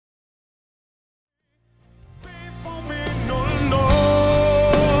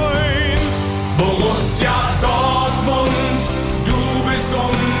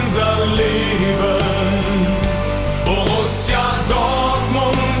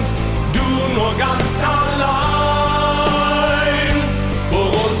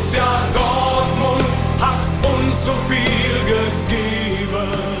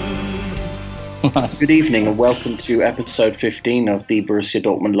Good evening and welcome to episode 15 of the Borussia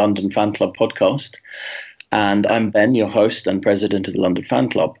Dortmund London Fan Club podcast. And I'm Ben, your host and president of the London Fan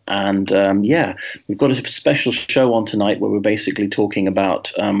Club. And we've got a special show on tonight where we're basically talking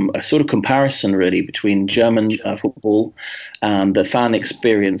about a sort of comparison really between German football and the fan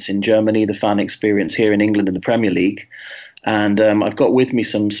experience in Germany, the fan experience here in England in the Premier League. And I've got with me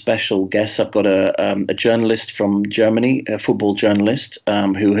some special guests. I've got a journalist from Germany, a football journalist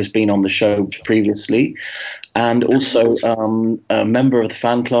who has been on the show previously, and also a member of the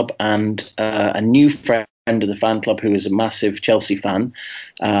fan club and a new friend of the fan club who is a massive Chelsea fan.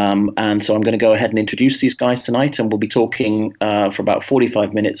 And so I'm going to go ahead and introduce these guys tonight, and we'll be talking for about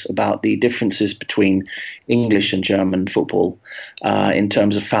 45 minutes about the differences between English and German football in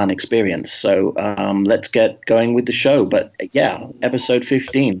terms of fan experience. So let's get going with the show. But yeah, episode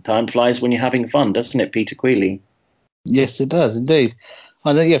 15. Time flies when you're having fun, doesn't it, Peter Queeley? Yes, it does indeed.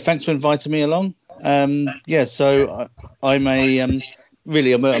 Thanks for inviting me along. So I'm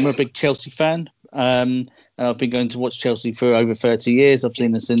a big Chelsea fan. And I've been going to watch Chelsea for over 30 years. I've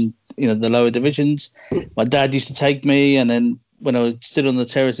seen us in the lower divisions. My dad used to take me, and then when I stood on the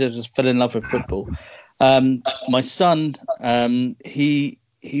terrace, I just fell in love with football. My son, he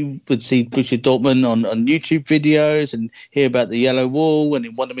would see Borussia Dortmund on YouTube videos and hear about the yellow wall, and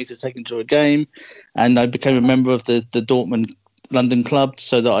he wanted me to take him to a game. And I became a member of the Dortmund London club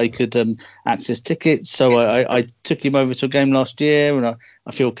so that I could access tickets. So I took him over to a game last year, and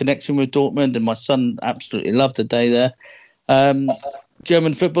I feel a connection with Dortmund, and my son absolutely loved the day there.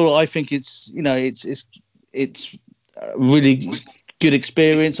 German football, I think it's a really good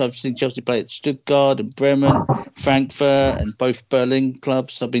experience. I've seen Chelsea play at Stuttgart and Bremen, Frankfurt, and both Berlin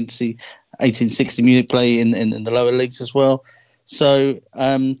clubs. I've been to see 1860 Munich play in the lower leagues as well. So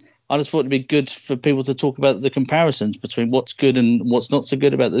I just thought it'd be good for people to talk about the comparisons between what's good and what's not so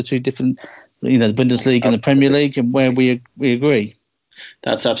good about the two different, the Bundesliga and the Premier League, and where we agree.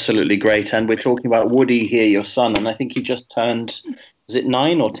 That's absolutely great. And we're talking about Woody here, your son, and I think he just turned, is it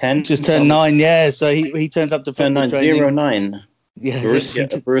 9 or 10? Just turned 9, yeah. So he turns up to football training. 09. Yeah,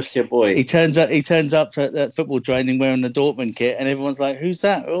 Borussia boy. He turns up to that football training wearing the Dortmund kit, and everyone's like, "Who's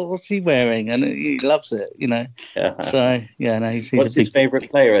that? What's he wearing?" And he loves it, Yeah. So he's What's his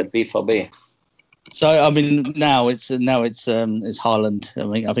favourite player at BvB? So I mean, now it's Haaland.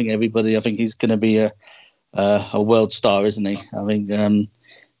 I think he's going to be a world star, isn't he? I think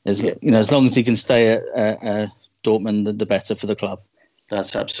as long as he can stay at Dortmund, the better for the club.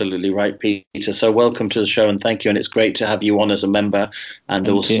 That's absolutely right, Peter. So welcome to the show, and thank you. And it's great to have you on as a member, and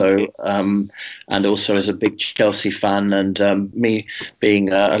also as a big Chelsea fan. And me being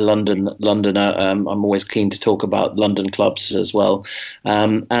a Londoner, I'm always keen to talk about London clubs as well.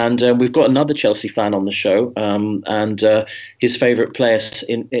 And we've got another Chelsea fan on the show, and his favourite player,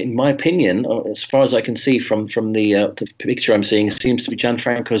 in my opinion, as far as I can see from the picture I'm seeing, seems to be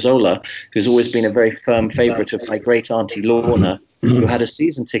Gianfranco Zola, who's always been a very firm favourite of my great auntie Lorna, who had a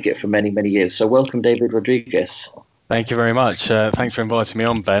season ticket for many, many years. So welcome, David Rodriguez. Thank you very much. Thanks for inviting me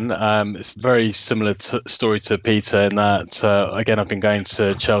on, Ben. It's a very similar story to Peter in that, again, I've been going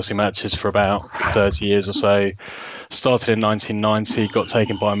to Chelsea matches for about 30 years or so. Started in 1990, got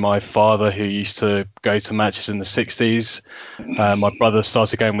taken by my father, who used to go to matches in the 60s. My brother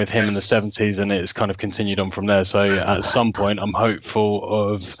started going with him in the 70s, and it's kind of continued on from there. So at some point, I'm hopeful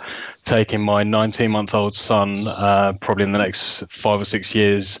of taking my 19-month-old son probably in the next 5 or 6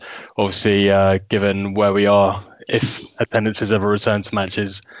 years, obviously given where we are, if attendance has ever returned to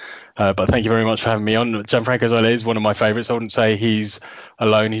matches. But thank you very much for having me on. Gianfranco Zola is one of my favourites. I wouldn't say he's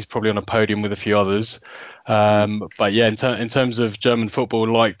alone. He's probably on a podium with a few others. But yeah, in terms of German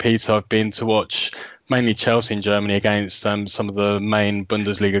football, like Peter, I've been to watch mainly Chelsea in Germany against some of the main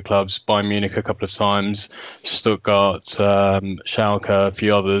Bundesliga clubs, Bayern Munich a couple of times, Stuttgart, Schalke, a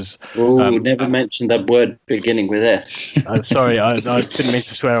few others. Oh, never mentioned that word beginning with S. Sorry, I didn't mean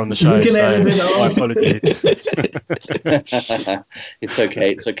to swear on the show, so my apologies.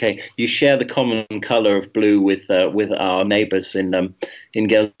 It's okay. You share the common colour of blue with our neighbours in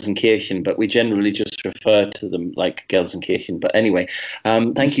Gelsenkirchen, but we generally just refer to them like Gelsenkirchen. But anyway,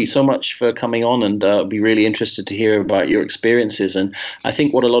 thank you so much for coming on, and I'll be really interested to hear about your experiences. And I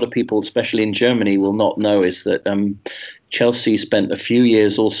think what a lot of people, especially in Germany, will not know is that Chelsea spent a few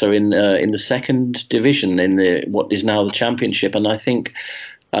years also in the second division in what is now the Championship, and I think.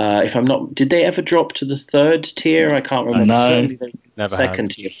 If I'm not, did they ever drop to the third tier? I can't remember. No, never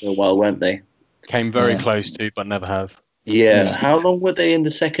second tier for a while, weren't they? Came very close to, but never have. Yeah. How long were they in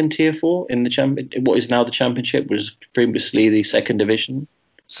the second tier for? In the what is now the Championship, was previously the second division.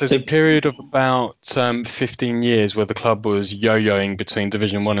 So it's a period of about 15 years where the club was yo-yoing between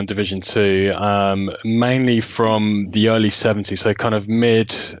Division 1 and Division 2, mainly from the early 70s, so kind of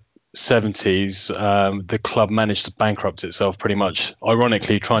mid-70s, the club managed to bankrupt itself pretty much,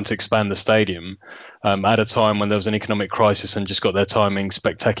 ironically trying to expand the stadium at a time when there was an economic crisis and just got their timing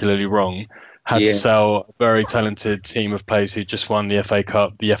spectacularly wrong. Had to sell a very talented team of players who just won the FA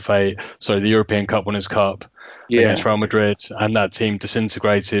Cup, the European Cup Winners' Cup against Real Madrid, and that team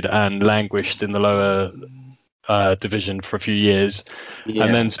disintegrated and languished in the lower division for a few years,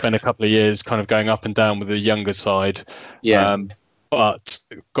 and then spent a couple of years kind of going up and down with the younger side. But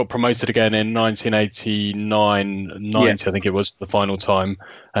got promoted again in 1989-90, I think it was the final time,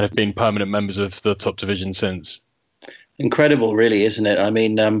 and have been permanent members of the top division since. Incredible, really, isn't it? I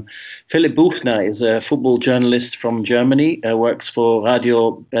mean, Phiilipp Buchner is a football journalist from Germany, works for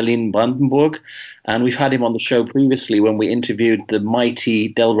Radio Berlin Brandenburg, and we've had him on the show previously when we interviewed the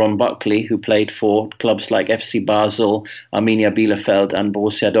mighty Delron Buckley, who played for clubs like FC Basel, Arminia Bielefeld, and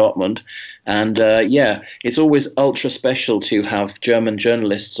Borussia Dortmund. And it's always ultra special to have German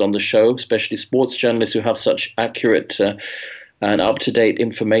journalists on the show, especially sports journalists who have such accurate and up-to-date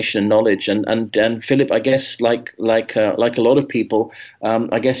information and knowledge. And Phiilipp, I guess, like a lot of people,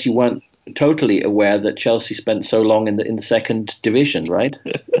 I guess you weren't totally aware that Chelsea spent so long in the second division, right?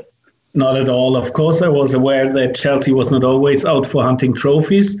 Not at all. Of course, I was aware that Chelsea was not always out for hunting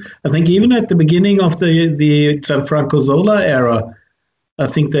trophies. I think even at the beginning of the Gianfranco Zola era, I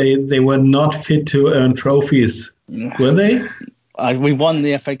think they were not fit to earn trophies, were they? We won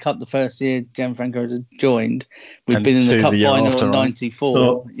the FA Cup the first year Gianfranco has joined. We've been in the cup final in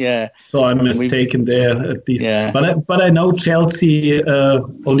 '94. So I'm mistaken there at least. Yeah. But I know Chelsea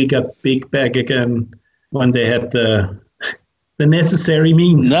only got big back again when they had the necessary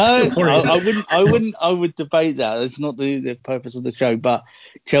means. No, I would debate that. It's not the purpose of the show. But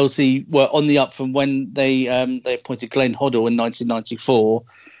Chelsea were on the up from when they appointed Glenn Hoddle in 1994,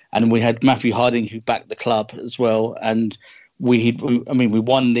 and we had Matthew Harding who backed the club as well. And we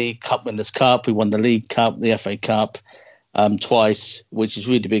won the Cup Winners' Cup, we won the League Cup, the FA Cup twice, which is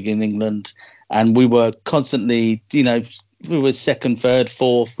really big in England. And we were constantly, we were second, third,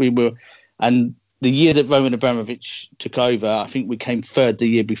 fourth. And the year that Roman Abramovich took over, I think we came third the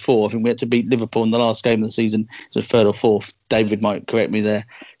year before. I think we had to beat Liverpool in the last game of the season, so third or fourth. David might correct me there.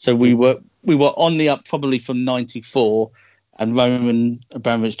 So we were on the up probably from '94, and Roman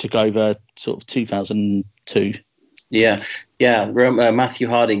Abramovich took over sort of 2002. Yeah. Matthew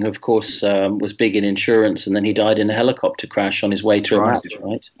Harding, of course, was big in insurance, and then he died in a helicopter crash on his way to a match,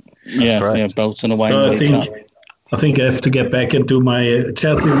 right? Yeah, Bolton away. So I think I have to get back and do my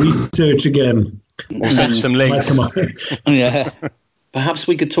Chelsea research again. We'll send you some links. Yeah. Perhaps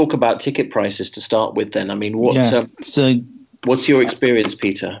we could talk about ticket prices to start with then. I mean, what's your experience,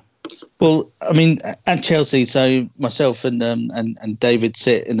 Peter? Well, I mean, at Chelsea, so myself and David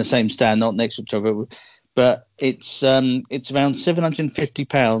sit in the same stand, not next to each other, but it's around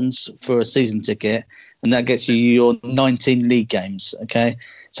 £750 for a season ticket, and that gets you your 19 league games. Okay,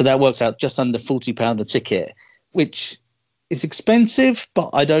 so that works out just under £40 a ticket, which is expensive, but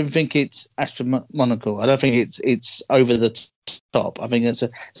I don't think it's astronomical. I don't think it's over the top. I think it's a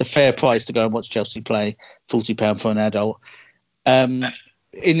fair price to go and watch Chelsea play. £40 for an adult. In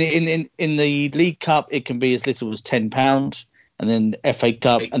the League Cup, it can be as little as £10. And then FA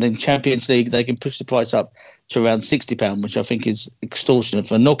Cup, and then Champions League, they can push the price up to around £60, which I think is extortionate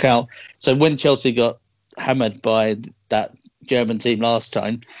for a knockout. So when Chelsea got hammered by that German team last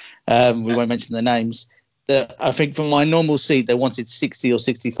time, we won't mention their names, I think from my normal seat, they wanted £60 or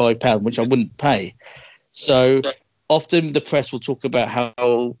 £65, which I wouldn't pay. So often the press will talk about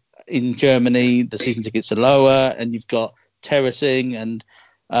how in Germany the season tickets are lower and you've got terracing and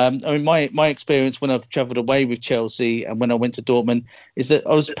my experience when I've travelled away with Chelsea and when I went to Dortmund is that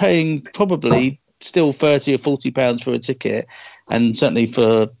I was paying probably still £30 or £40 for a ticket, and certainly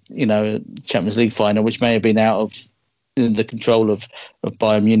for Champions League final, which may have been out of the control of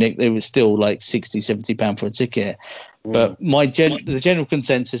Bayern Munich, they were still like £60, £70 for a ticket. But the general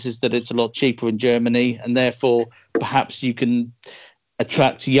consensus is that it's a lot cheaper in Germany, and therefore perhaps you can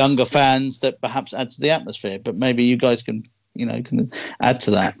attract younger fans that perhaps add to the atmosphere. But maybe you guys can add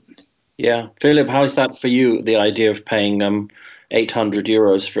to that. Yeah. Phiilipp, how's that for you, the idea of paying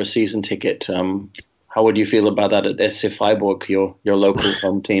 €800 for a season ticket? How would you feel about that at SC Freiburg, your local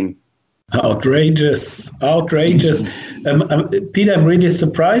home team? Outrageous. Peter, I'm really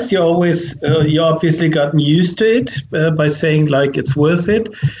surprised. You obviously gotten used to it by saying like it's worth it.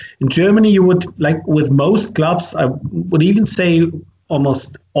 In Germany, you would, like with most clubs, I would even say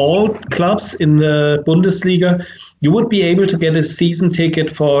almost all clubs in the Bundesliga, you would be able to get a season ticket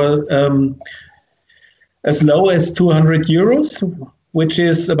for as low as 200 euros, which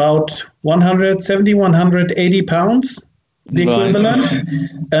is about 170, 180 pounds, the equivalent.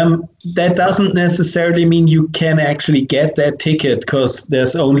 That doesn't necessarily mean you can actually get that ticket, because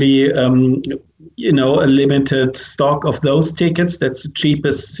there's only a limited stock of those tickets. That's the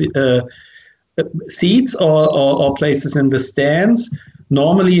cheapest seats or places in the stands.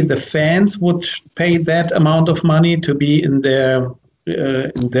 Normally, the fans would pay that amount of money to be in their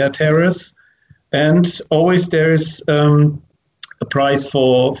terrace, and always there's a price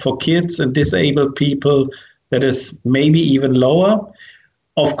for kids and disabled people that is maybe even lower.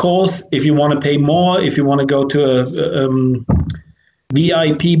 Of course, if you want to pay more, if you want to go to a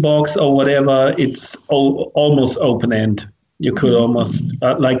VIP box or whatever, it's almost open end. You could almost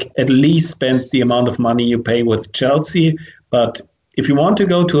at least spend the amount of money you pay with Chelsea. But if you want to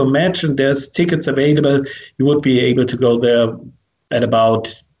go to a match and there's tickets available, you would be able to go there at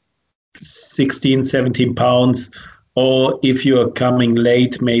about 16, 17 pounds. Or if you're coming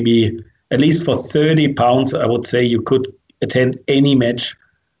late, maybe at least for 30 pounds, I would say you could attend any match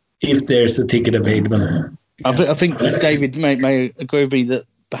if there's a ticket available. I think David may agree with me that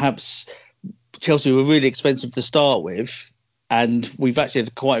perhaps Chelsea were really expensive to start with, and we've actually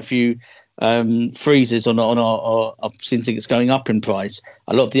had quite a few freezes on our I've seen tickets going up in price.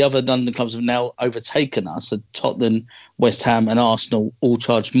 A lot of the other London clubs have now overtaken us. So Tottenham, West Ham and Arsenal all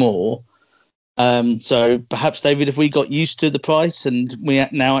charge more. So perhaps, David, if we got used to the price and we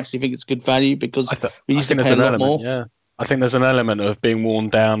now actually think it's good value, because we used to pay a lot more. Yeah. I think there's an element of being worn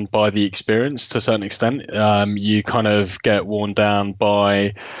down by the experience to a certain extent. You kind of get worn down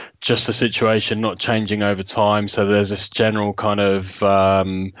by just the situation not changing over time. So there's this general kind of,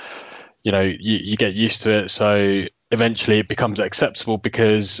 you get used to it. So eventually it becomes acceptable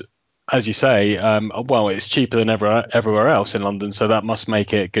because, as you say, it's cheaper than everywhere else in London, so that must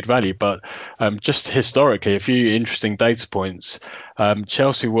make it good value. But just historically, a few interesting data points.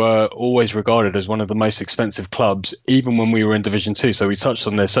 Chelsea were always regarded as one of the most expensive clubs, even when we were in Division 2. So we touched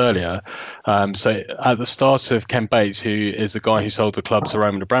on this earlier. So at the start of Ken Bates, who is the guy who sold the club to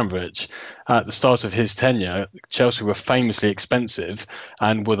Roman Abramovich, at the start of his tenure, Chelsea were famously expensive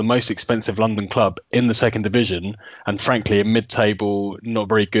and were the most expensive London club in the second division. And frankly, a mid-table, not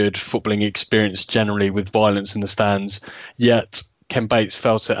very good footballing experience generally, with violence in the stands. Yet Ken Bates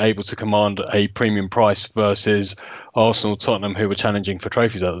felt it able to command a premium price versus Arsenal, Tottenham, who were challenging for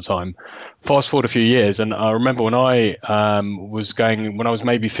trophies at the time. Fast forward a few years, and I remember when I was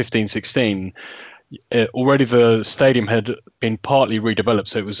maybe 15, 16, already the stadium had been partly redeveloped,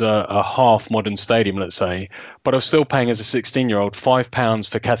 so it was a half modern stadium, let's say. But I was still paying, as a 16-year-old, £5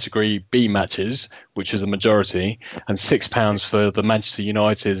 for Category B matches, which was a majority, and £6 for the Manchester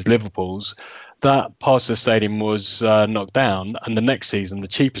United's, Liverpool's. That part of the stadium was knocked down, and the next season the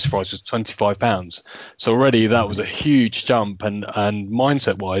cheapest price was £25. So already that was a huge jump, and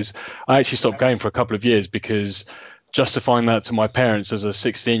mindset-wise, I actually stopped going for a couple of years, because justifying that to my parents as a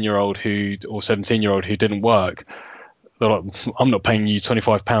 16-year-old or 17-year-old who didn't work, they're like, I'm not paying you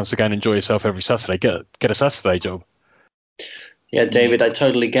 £25 to go and enjoy yourself every Saturday. Get a Saturday job. Yeah, David, I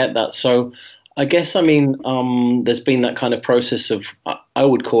totally get that. So I guess, there's been that kind of process of, I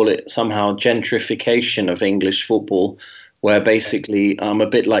would call it somehow gentrification of English football, where basically a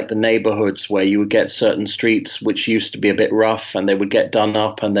bit like the neighborhoods, where you would get certain streets which used to be a bit rough and they would get done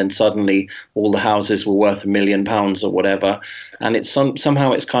up, and then suddenly all the houses were worth £1 million or whatever. And it's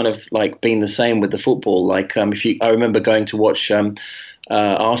somehow it's kind of like been the same with the football. Like I remember going to watch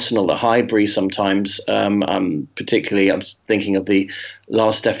Arsenal at Highbury sometimes. Particularly, I'm thinking of the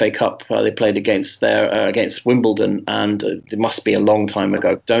last FA Cup they played against Wimbledon, and it must be a long time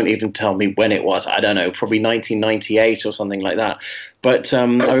ago. Don't even tell me when it was. I don't know, probably 1998 or something like that. But I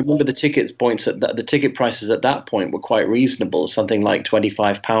remember the ticket prices at that point were quite reasonable, something like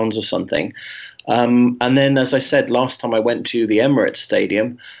 £25 or something. And then, as I said, last time I went to the Emirates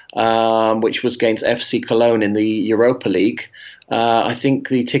Stadium, which was against FC Cologne in the Europa League, I think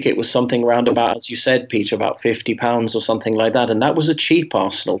the ticket was something around about, as you said, Peter, about £50 or something like that. And that was a cheap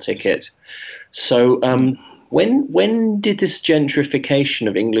Arsenal ticket. So when did this gentrification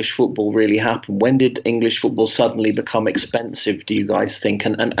of English football really happen? When did English football suddenly become expensive, do you guys think?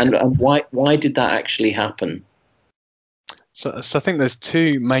 And why did that actually happen? So I think there's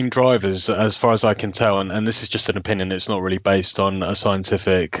two main drivers, as far as I can tell, and this is just an opinion. It's not really based on a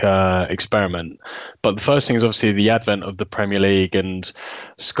scientific experiment. But the first thing is obviously the advent of the Premier League and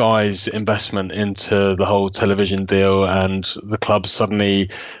Sky's investment into the whole television deal, and the clubs suddenly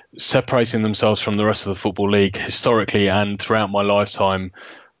separating themselves from the rest of the Football League historically and throughout my lifetime.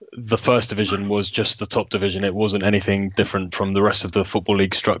 The first division was just the top division. It wasn't anything different from the rest of the Football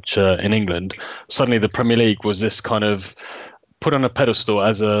League structure in England. Suddenly the Premier League was this kind of put on a pedestal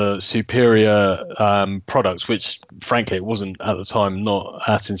as a superior product, which frankly it wasn't at the time, not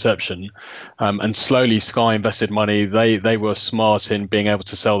at inception. And slowly Sky invested money. They were smart in being able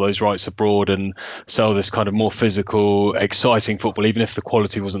to sell those rights abroad and sell this kind of more physical, exciting football. Even if the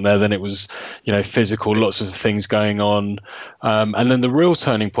quality wasn't there, then it was, physical, lots of things going on. And then the real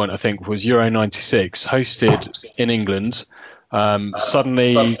turning point, I think, was Euro 96, hosted in England.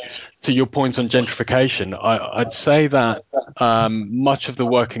 Suddenly, to your point on gentrification, I'd say that much of the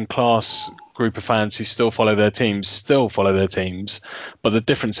working class group of fans who still follow their teams. But the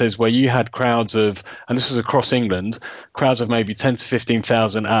difference is where you had crowds of, and this was across England, crowds of maybe 10 to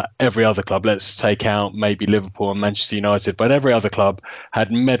 15,000 at every other club. Let's take out maybe Liverpool and Manchester United, but every other club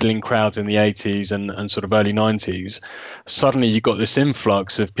had meddling crowds in the 80s and sort of early 90s. Suddenly you got this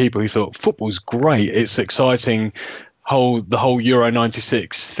influx of people who thought football's great, it's exciting. The whole Euro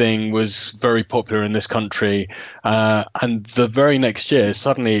 96 thing was very popular in this country. And the very next year,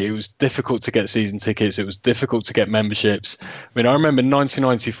 suddenly it was difficult to get season tickets. It was difficult to get memberships. I mean, I remember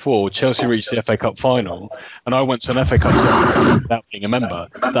 1994, Chelsea reached the FA Cup final, and I went to an FA Cup semi without being a member.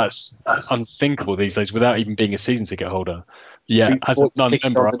 That's unthinkable these days, without even being a season ticket holder. Yeah, as a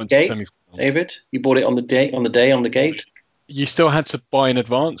non-member, I went to the semi-final. David, you bought it on the day on the gate? You still had to buy in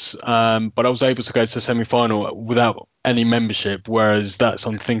advance, but I was able to go to the semi-final without any membership, whereas that's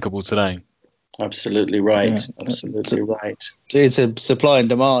unthinkable today. Absolutely right. Yeah. Absolutely right. It's a supply and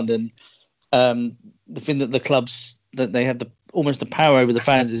demand, and the thing that the clubs, that they have almost the power over the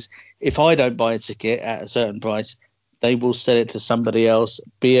fans is, if I don't buy a ticket at a certain price, they will sell it to somebody else,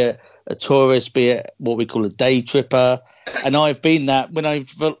 be it a tourist, be it what we call a day tripper. And I've been that when I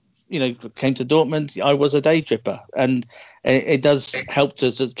came to Dortmund. I was a day tripper, and it does help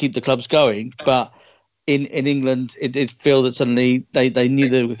to keep the clubs going. But in England, it felt that suddenly they knew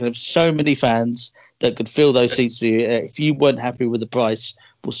there were so many fans that could fill those seats for you. If you weren't happy with the price,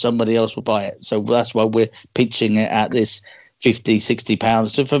 well, somebody else will buy it. So that's why we're pitching it at this £50-60.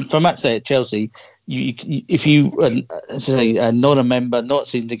 So for match day at Chelsea, if you say not a member, not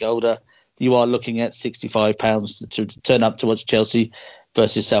season ticket holder, you are looking at £65 to turn up to watch Chelsea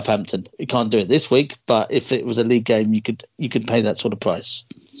versus Southampton. You can't do it this week, but if it was a league game, you could pay that sort of price.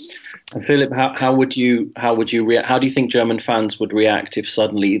 And Phiilipp, how would you react? How do you think German fans would react if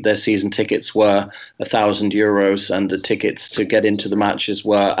suddenly their season tickets were €1,000 and the tickets to get into the matches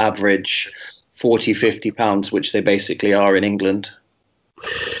were average £40-50, which they basically are in England?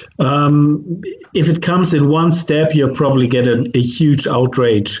 If it comes in one step, you'll probably get a huge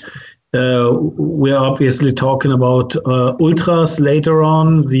outrage. We're obviously talking about ultras later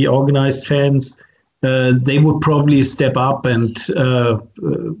on, the organized fans. They would probably step up and, to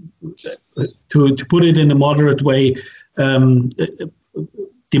put it in a moderate way, demand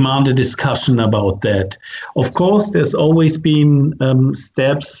a discussion about that. Of course, there's always been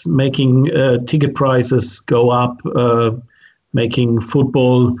steps making ticket prices go up, making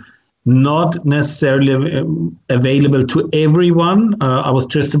football not necessarily available to everyone. I was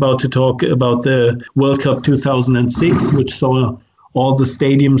just about to talk about the World Cup 2006, which saw all the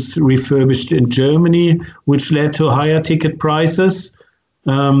stadiums refurbished in Germany, which led to higher ticket prices.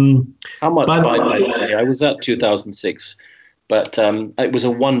 How much? I was at 2006, but it was a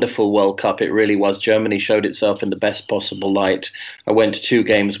wonderful World Cup. It really was. Germany showed itself in the best possible light. I went to 2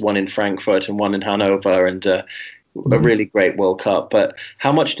 games, one in Frankfurt and one in Hanover, and a really great World Cup. But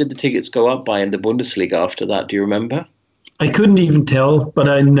how much did the tickets go up by in the Bundesliga after that? Do you remember? I couldn't even tell, but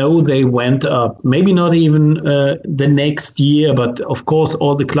I know they went up. Maybe not even the next year, but of course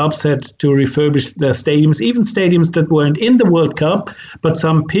all the clubs had to refurbish their stadiums, even stadiums that weren't in the World Cup, but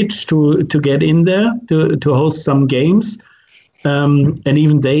some pitch to get in there, to host some games. And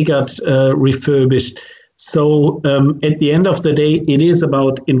even they got refurbished. So at the end of the day, it is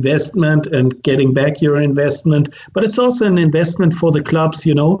about investment and getting back your investment, but it's also an investment for the clubs,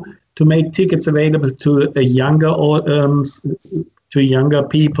 to make tickets available to younger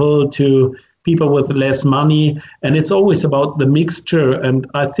people, to people with less money. And it's always about the mixture. And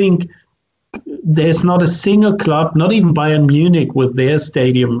I think there's not a single club, not even Bayern Munich with their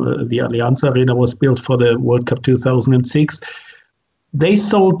stadium, the Allianz Arena was built for the World Cup 2006. They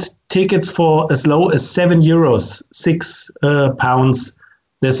sold tickets for as low as €7, £6.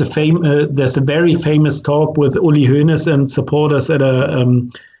 There's a very famous talk with Uli Hoeneß and supporters at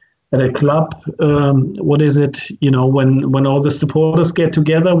a club. What is it? When all the supporters get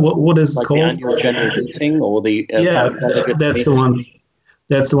together, what is it called? The annual general meeting or the that's the one.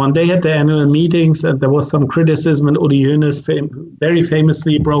 That's the one. They had their annual meetings, and there was some criticism, and Uli Hoeneß very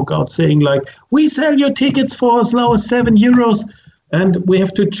famously broke out saying, like, we sell your tickets for as low as €7, and we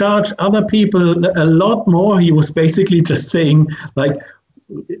have to charge other people a lot more. He was basically just saying, like,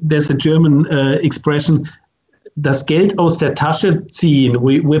 there's a German expression, das Geld aus der Tasche ziehen.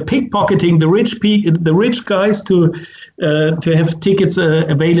 We're pickpocketing the rich guys to have tickets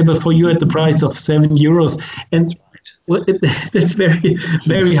available for you at the price of €7. And that's very,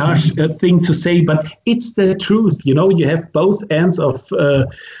 very harsh thing to say, but it's the truth. You know, you have both ends of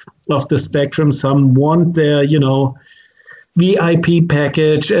the spectrum. Some want their, VIP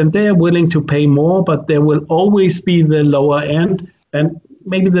package, and they're willing to pay more, but there will always be the lower end, and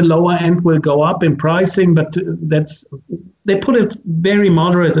maybe the lower end will go up in pricing, but they put it very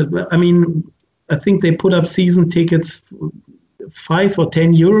moderate. I mean, I think they put up season tickets €5 or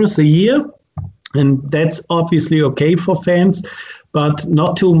 €10 a year, and that's obviously okay for fans, but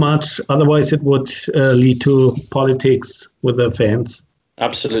not too much. Otherwise, it would lead to politics with the fans.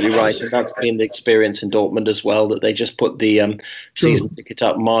 Absolutely right. And that's been the experience in Dortmund as well, that they just put the season ticket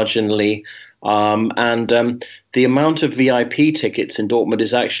up marginally. And the amount of VIP tickets in Dortmund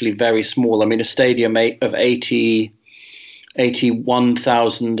is actually very small. I mean, a stadium of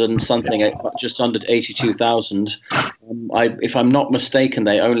 81,000 and something, just under 82,000. If I'm not mistaken,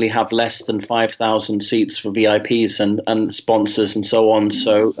 they only have less than 5,000 seats for VIPs and sponsors and so on.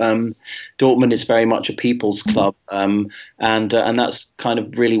 So Dortmund is very much a people's club, and that's kind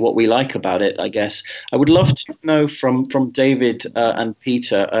of really what we like about it, I guess. I would love to know from David and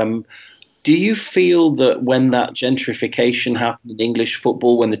Peter, do you feel that when that gentrification happened in English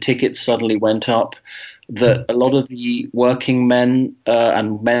football, when the tickets suddenly went up, that a lot of the working men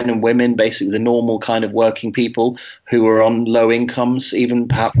and women, basically the normal kind of working people who were on low incomes, even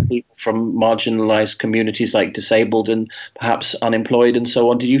perhaps people from marginalized communities like disabled and perhaps unemployed and so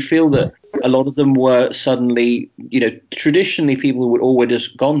on, do you feel that a lot of them were suddenly, traditionally people who would always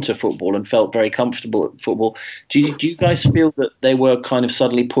have gone to football and felt very comfortable at football, do you guys feel that they were kind of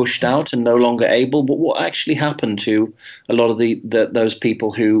suddenly pushed out and no longer able? But what actually happened to a lot of those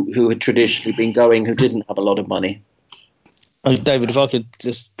people who had traditionally been going, who didn't have a lot of money? Oh, David, if I could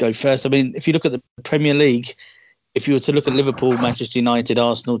just go first. I mean, if you look at the Premier League, if you were to look at Liverpool, Manchester United,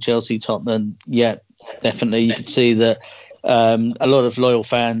 Arsenal, Chelsea, Tottenham, yeah, definitely you could see that a lot of loyal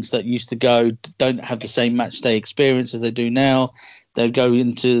fans that used to go don't have the same match day experience as they do now. They'd go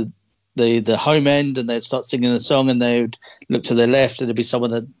into the home end and they'd start singing the song, and they would look to their left and there'd be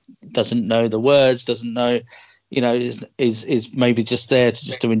someone that doesn't know the words, doesn't know, is maybe just there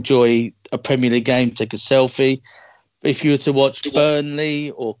to enjoy a Premier League game, take a selfie. If you were to watch Burnley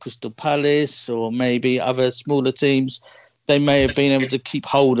or Crystal Palace or maybe other smaller teams, they may have been able to keep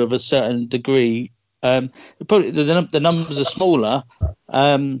hold of a certain degree. Probably the numbers are smaller,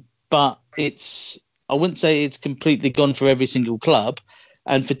 but I wouldn't say it's completely gone for every single club.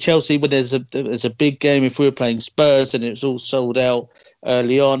 And for Chelsea, when there's a big game, if we were playing Spurs and it was all sold out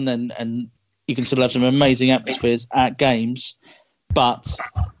early on, and you can still have some amazing atmospheres at games, but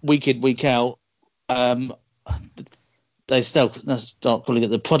week in, week out, they still start calling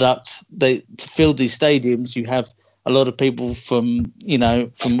it the product. To fill these stadiums, you have a lot of people from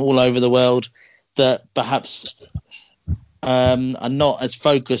all over the world that perhaps are not as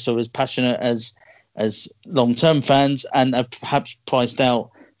focused or as passionate as long-term fans, and have perhaps priced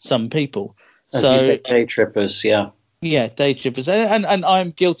out some people. So day trippers, yeah, day trippers, and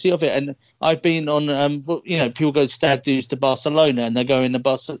I'm guilty of it. And I've been on, people go stag do's to Barcelona and they go in the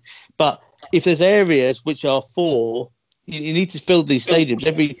bus, but if there's areas which are you need to fill these stadiums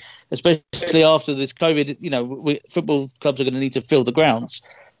especially after this COVID. Football clubs are going to need to fill the grounds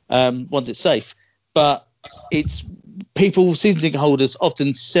once it's safe. But it's people, season ticket holders,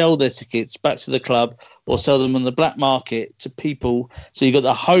 often sell their tickets back to the club or sell them on the black market to people. So you've got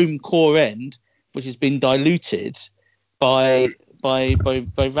the home core end, which has been diluted by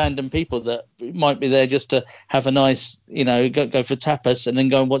random people that might be there just to have a nice, go for tapas and then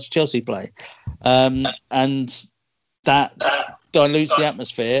go and watch Chelsea play. And that dilutes the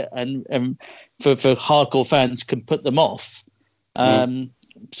atmosphere, and for hardcore fans can put them off.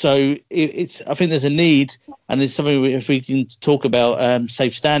 So I think there's a need, and it's something if we can talk about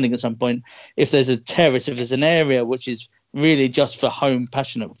safe standing at some point. If there's a terrace, if there's an area which is really just for home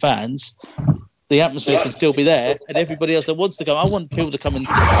passionate fans, the atmosphere can still be there, and everybody else that wants to go. I want people to come and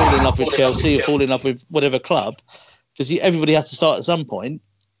fall in love with Chelsea or fall in love with whatever club, because everybody has to start at some point.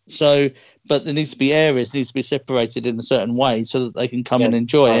 So, but there needs to be areas, needs to be separated in a certain way so that they can come and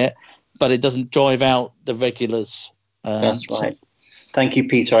enjoy it, but it doesn't drive out the regulars. That's right. Thank you,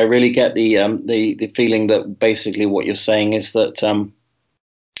 Peter. I really get the feeling that basically what you're saying is that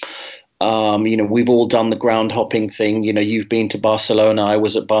We've all done the ground hopping thing. You've been to Barcelona. I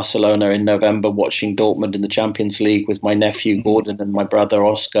was at Barcelona in November watching Dortmund in the Champions League with my nephew Gordon and my brother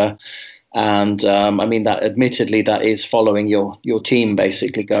Oscar. And that admittedly that is following your team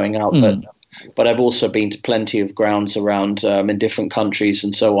basically going out, but I've also been to plenty of grounds around in different countries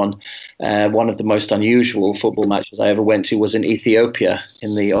and so on. One of the most unusual football matches I ever went to was in Ethiopia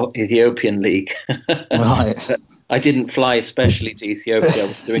in the Ethiopian League. Right. I didn't fly especially to Ethiopia. I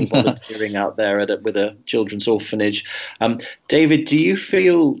was doing volunteering out there with a children's orphanage. David, do you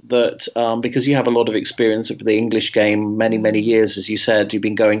feel that because you have a lot of experience of the English game, many, many years, as you said, you've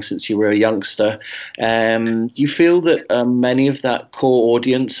been going since you were a youngster, do you feel that many of that core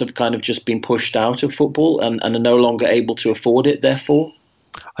audience have kind of just been pushed out of football and are no longer able to afford it, therefore?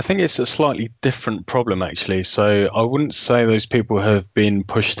 I think it's a slightly different problem, actually. So I wouldn't say those people have been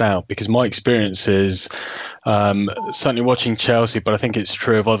pushed out, because my experience is certainly watching Chelsea, but I think it's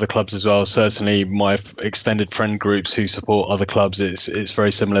true of other clubs as well. Certainly my extended friend groups who support other clubs, it's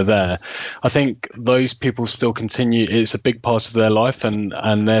very similar there. I think those people still continue. It's a big part of their life, and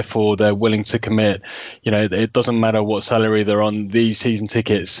therefore they're willing to commit. It doesn't matter what salary they're on. These season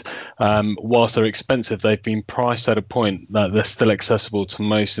tickets, whilst they're expensive, they've been priced at a point that they're still accessible to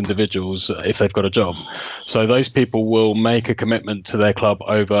most individuals if they've got a job. So those people will make a commitment to their club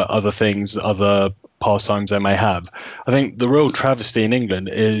over other things, other pastimes they may have. I think the real travesty in England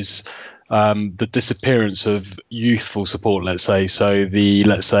is the disappearance of youthful support, let's say. So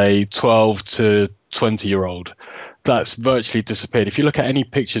let's say 12 to 20-year-old, that's virtually disappeared. If you look at any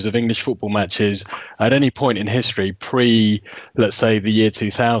pictures of English football matches at any point in history, let's say the year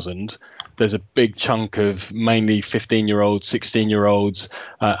 2000, there's a big chunk of mainly 15-year-olds, 16-year-olds,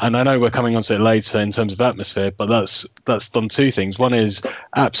 and I know we're coming onto it later in terms of atmosphere, but that's done two things. One is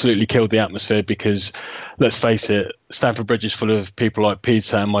absolutely killed the atmosphere, because let's face it, Stamford Bridge is full of people like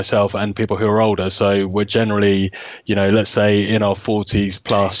Peter and myself and people who are older. So we're generally, let's say in our 40s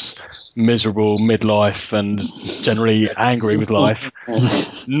plus, miserable midlife and generally angry with life,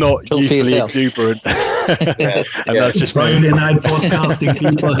 not youthfully exuberant. And that's just Friday night podcasting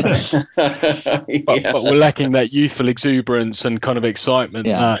people. But we're lacking that youthful exuberance and kind of excitement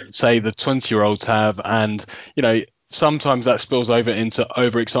that, say, the 20-year-olds have. And sometimes that spills over into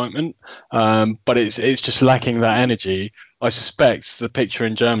overexcitement, but it's just lacking that energy. I suspect the picture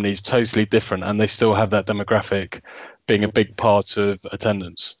in Germany is totally different, and they still have that demographic being a big part of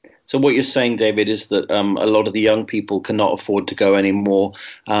attendance. So what you're saying, David, is that a lot of the young people cannot afford to go anymore.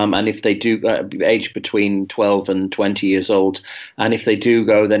 And if they do, aged between 12 and 20 years old, and if they do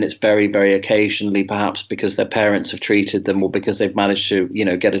go, then it's very, very occasionally, perhaps because their parents have treated them or because they've managed to,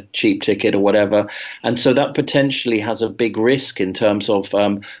 get a cheap ticket or whatever. And so that potentially has a big risk in terms of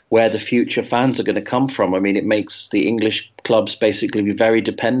where the future fans are going to come from. I mean, it makes the English clubs basically be very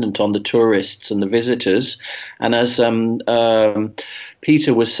dependent on the tourists and the visitors. And as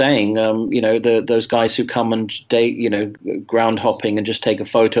Peter was saying, those guys who come and date, ground hopping and just take a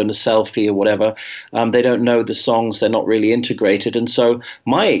photo and a selfie or whatever, they don't know the songs. They're not really integrated. And so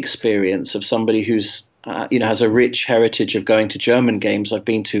my experience of somebody who's, has a rich heritage of going to German games, I've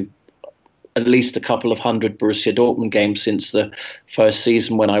been to at least a couple of hundred Borussia Dortmund games since the first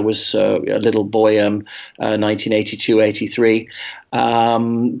season when I was a little boy, 1982-83.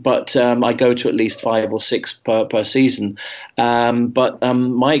 But I go to at least 5 or 6 per season. But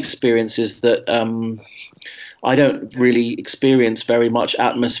my experience is that I don't really experience very much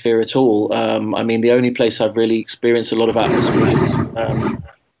atmosphere at all. The only place I've really experienced a lot of atmosphere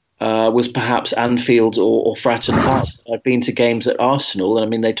was perhaps Anfield or Fratton Park. I've been to games at Arsenal,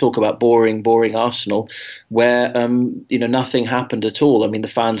 and they talk about boring Arsenal, where nothing happened at all. The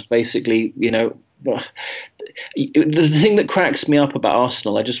fans basically, the thing that cracks me up about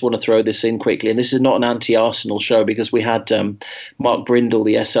Arsenal, I just want to throw this in quickly, and this is not an anti-Arsenal show, because we had Mark Brindle,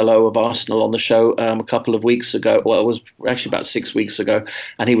 the SLO of Arsenal, on the show a couple of weeks ago. Well, it was actually about 6 weeks ago,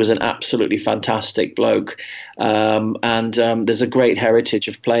 and he was an absolutely fantastic bloke. And there's a great heritage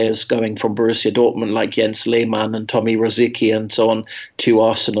of players going from Borussia Dortmund, like Jens Lehmann and Tommy Rosicky and so on, to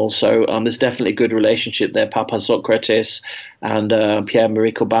Arsenal. So there's definitely a good relationship there. Papa Socrates and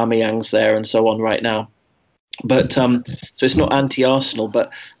Pierre-Emerick Aubameyang's there and so on right now. But so it's not anti-Arsenal. But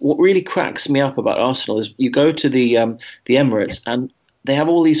what really cracks me up about Arsenal is you go to the Emirates and they have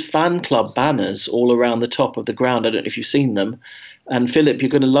all these fan club banners all around the top of the ground. I don't know if you've seen them. And Philip, you're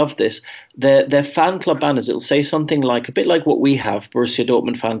going to love this. They're fan club banners. It'll say something like, a bit like what we have, Borussia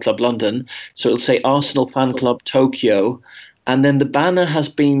Dortmund Fan Club London. So it'll say Arsenal Fan Club Tokyo. And then the banner has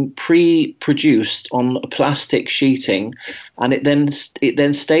been pre-produced on a plastic sheeting, and it then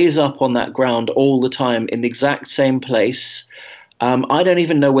stays up on that ground all the time in the exact same place. I don't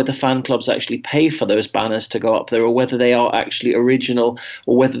even know whether fan clubs actually pay for those banners to go up there, or whether they are actually original,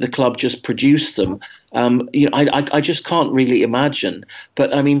 or whether the club just produced them. I just can't really imagine.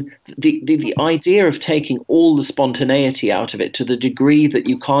 But I mean, the idea of taking all the spontaneity out of it to the degree that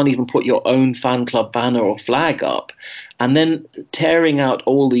you can't even put your own fan club banner or flag up, and then tearing out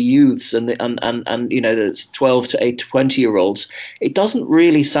all the youths and the 12 to 20-year-olds, it doesn't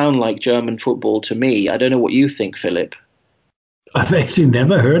really sound like German football to me. I don't know what you think, Phiilipp. I've actually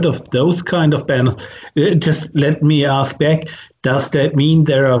never heard of those kind of banners. Just let me ask back, does that mean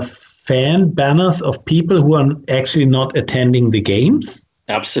there are fan banners of people who are actually not attending the games?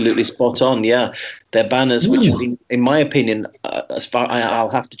 Absolutely spot on. Yeah, they're banners which have been, in my opinion, I'll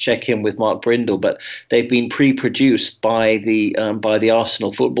have to check in with Mark Brindle, but they've been pre-produced by the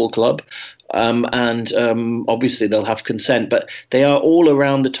Arsenal Football Club, and obviously they'll have consent. But they are all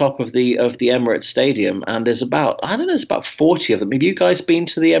around the top of the Emirates Stadium, and there's about 40 of them. Have you guys been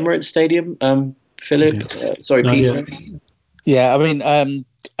to the Emirates Stadium, Phiilipp? Sorry, Peter. Yeah, I mean,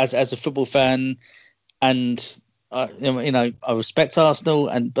 as a football fan, and I respect Arsenal,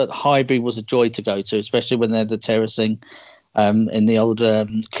 but Highbury was a joy to go to, especially when they had the terracing in the old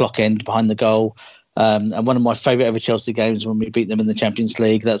clock end behind the goal. And one of my favourite ever Chelsea games when we beat them in the Champions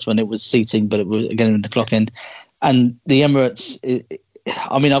League. That's when it was seating, but it was again in the clock end. And the Emirates,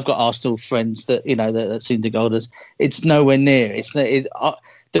 I've got Arsenal friends that that seem to go us. It's nowhere near.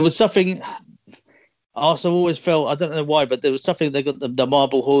 There was something. Arsenal always felt, I don't know why, but there was something, they got the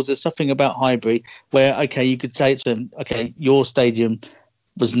marble halls, there's something about Highbury where, okay, you could say to them, okay, your stadium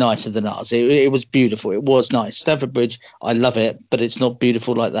was nicer than ours. It was beautiful. It was nice. Stamford Bridge, I love it, but it's not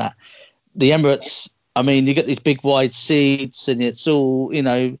beautiful like that. The Emirates, I mean, you get these big wide seats and it's all,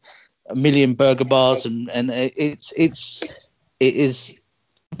 a million burger bars and it is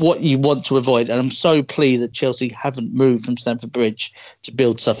what you want to avoid. And I'm so pleased that Chelsea haven't moved from Stamford Bridge to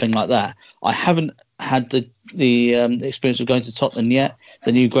build something like that. I haven't had the experience of going to Tottenham yet,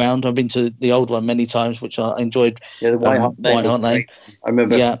 the new ground. I've been to the old one many times, which I enjoyed. Yeah, the White Hart Lane. I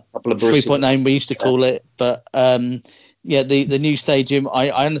remember a couple of 3.9 we used to call it. But the new stadium,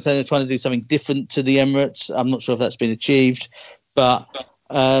 I understand they're trying to do something different to the Emirates. I'm not sure if that's been achieved. But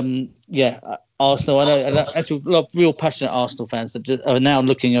Arsenal, I know, and actually a lot of real passionate Arsenal fans that are now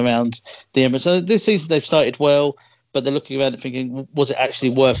looking around the Emirates. So this season they've started well, but they're looking around and thinking, was it actually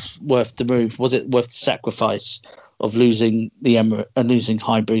worth the move? Was it worth the sacrifice of losing the Emirates and losing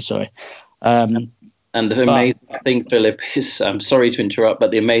Highbury? Sorry. And the amazing thing, Phiilipp, is, I'm sorry to interrupt, but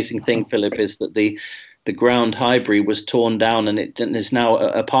the amazing thing, Phiilipp, is that the ground Highbury was torn down and there's now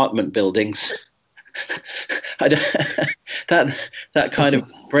apartment buildings. That kind of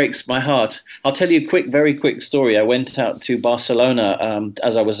breaks my heart. I'll tell you a very quick story. I went out to Barcelona,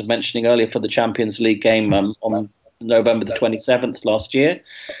 as I was mentioning earlier, for the Champions League game on November the 27th last year,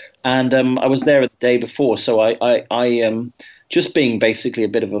 and I was there the day before. So I just being basically a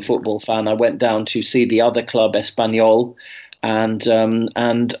bit of a football fan, I went down to see the other club, Espanyol, and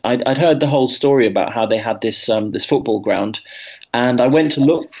I'd heard the whole story about how they had this football ground. And I went to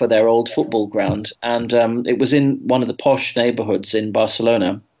look for their old football ground, and it was in one of the posh neighborhoods in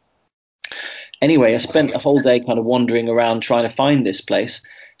Barcelona. Anyway, I spent the whole day kind of wandering around trying to find this place.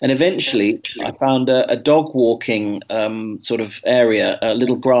 And eventually I found a dog walking sort of area, a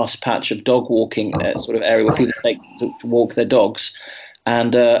little grass patch of dog walking sort of area where people take to walk their dogs,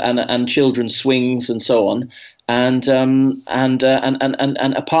 and children's swings and so on. And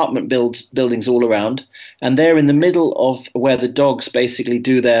apartment buildings all around, and there in the middle of where the dogs basically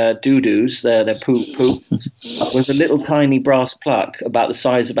do their doo-doos, their poop, was a little tiny brass plaque about the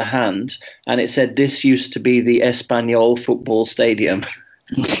size of a hand, and it said, "This used to be the Espanyol football stadium."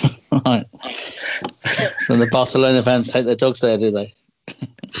 Right. So the Barcelona fans take their dogs there, do they?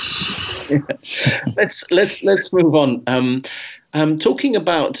 Let's move on. Talking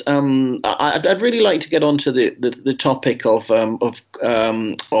about, I'd really like to get onto the topic of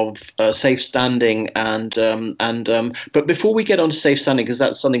safe standing but before we get on to safe standing, because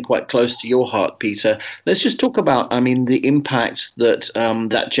that's something quite close to your heart, Peter, let's just talk about, the impact that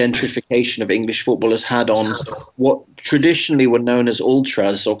that gentrification of English football has had on what traditionally were known as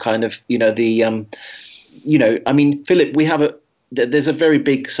ultras, or kind of Phiilipp, there's a very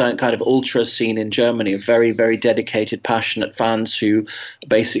big kind of ultra scene in Germany of very, very dedicated, passionate fans who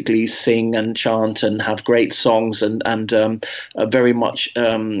basically sing and chant and have great songs and very much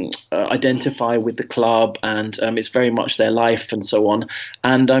identify with the club, and it's very much their life and so on.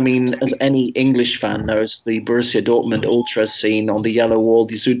 And as any English fan knows, the Borussia Dortmund ultra scene on the yellow wall,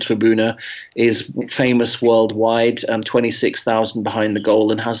 the Südtribüne, is famous worldwide, 26,000 behind the goal,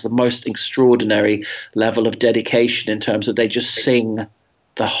 and has the most extraordinary level of dedication in terms of they just sing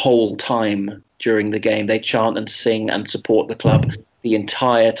the whole time during the game. They chant and sing and support the club the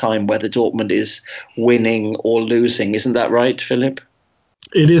entire time, whether Dortmund is winning or losing. Isn't that right, Phiilipp?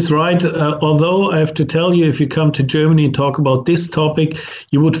 It is right. Although I have to tell you, if you come to Germany and talk about this topic,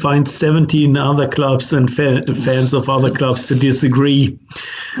 you would find 17 other clubs and fans of other clubs to disagree.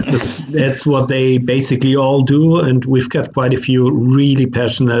 That's what they basically all do. And we've got quite a few really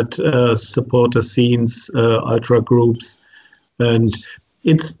passionate supporter scenes, ultra groups. And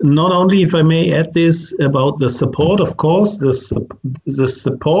it's not only, if I may add this, about the support, of course, the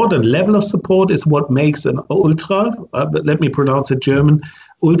support and level of support is what makes an ultra, but let me pronounce it German,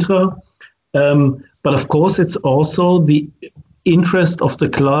 ultra. But of course, it's also the interest of the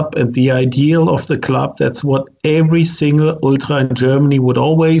club and the ideal of the club. That's what every single ultra in Germany would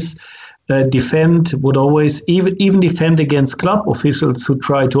always defend, would always even defend against club officials who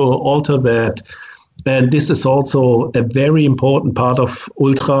try to alter that. And this is also a very important part of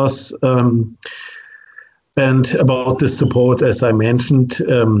ultras. And about the support, as I mentioned,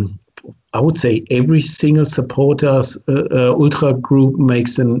 I would say every single supporters ultra group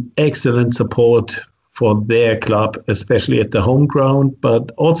makes an excellent support for their club, especially at the home ground,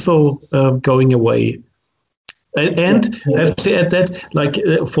 but also going away. And I have to add that, like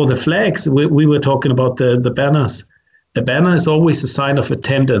for the flags, we were talking about the banners. A banner is always a sign of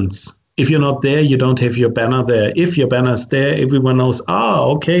attendance. If you're not there, you don't have your banner there. If your banner is there, everyone knows,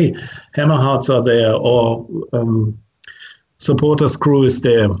 okay, hammer hearts are there, or supporters crew is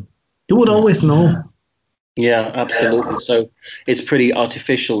there. You would always know. Yeah, absolutely. So it's pretty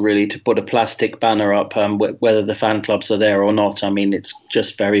artificial, really, to put a plastic banner up, whether the fan clubs are there or not. I mean, it's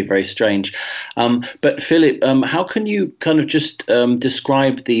just very, very strange. But Phiilipp, how can you kind of just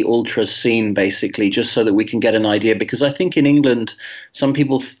describe the ultra scene, basically, just so that we can get an idea? Because I think in England, some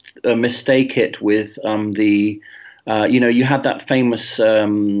people mistake it with you had that famous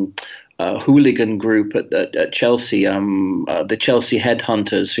hooligan group at Chelsea, the Chelsea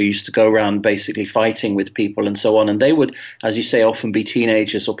headhunters, who used to go around basically fighting with people and so on. And they would, as you say, often be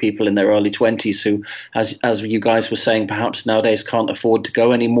teenagers or people in their early 20s who, as you guys were saying, perhaps nowadays can't afford to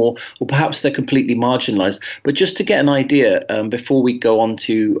go anymore, or perhaps they're completely marginalized. But just to get an idea, before we go on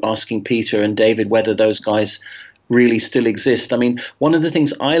to asking Peter and David whether those guys really still exist. I mean, one of the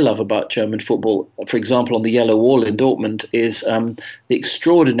things I love about German football, for example, on the Yellow Wall in Dortmund, is the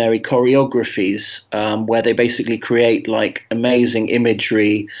extraordinary choreographies where they basically create like amazing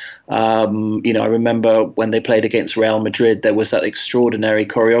imagery. I remember when they played against Real Madrid, there was that extraordinary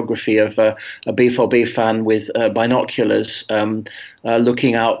choreography of a BvB fan with binoculars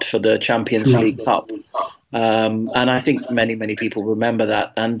looking out for the Champions League Cup. And I think many, many people remember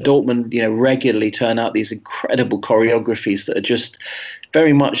that. And Dortmund, regularly turn out these incredible choreographies that are just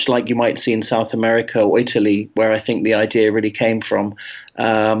very much like you might see in South America or Italy, where I think the idea really came from.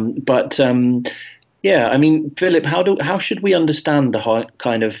 Yeah, I mean, Phiilipp, how should we understand the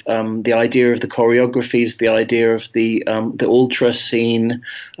kind of the idea of the choreographies, the idea of the ultra scene?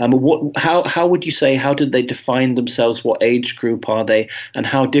 How would you say, how did they define themselves? What age group are they, and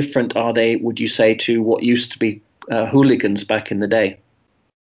how different are they, would you say, to what used to be hooligans back in the day?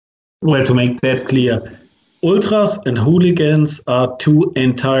 Well, to make that clear, ultras and hooligans are two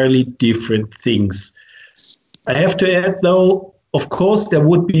entirely different things. I have to add, though, of course, there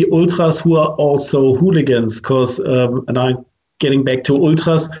would be ultras who are also hooligans, because, and I'm getting back to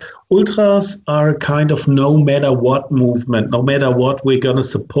ultras, ultras are kind of no matter what movement. No matter what, we're going to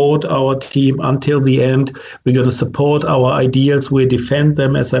support our team until the end. We're going to support our ideals. We defend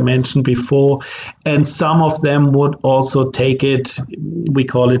them, as I mentioned before. And some of them would also take it, we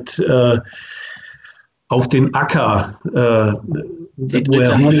call it auf den Acker,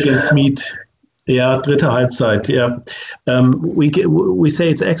 where hooligans meet. Yeah, dritte Halbzeit. Yeah, we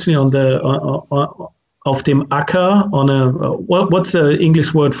say it's actually on the auf dem Acker on a what's the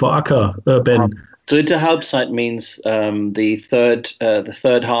English word for Acker, Ben? Dritte Halbzeit means the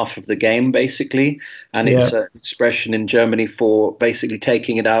third half of the game, basically, and it's an expression in Germany for basically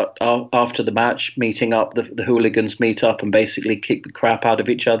taking it out after the match, meeting up. The hooligans meet up and basically kick the crap out of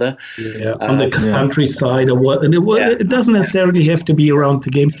each other. Yeah, on the countryside or what? And it doesn't necessarily have to be around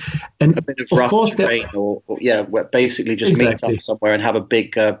the games. And a bit of rough terrain, or basically just meet up somewhere and have a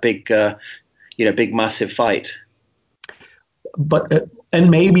big massive fight. But and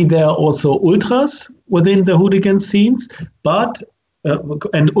maybe there are also ultras within the hooligan scenes, but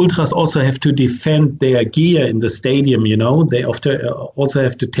and ultras also have to defend their gear in the stadium. They often also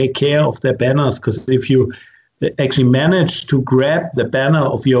have to take care of their banners, because if you actually manage to grab the banner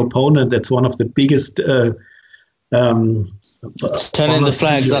of your opponent, that's one of the biggest turning the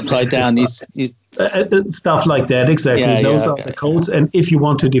flags upside down. Stuff like that, exactly. Yeah, Those are the codes. And if you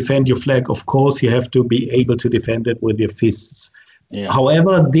want to defend your flag, of course, you have to be able to defend it with your fists. Yeah.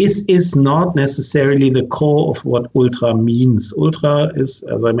 However, this is not necessarily the core of what ultra means. Ultra is,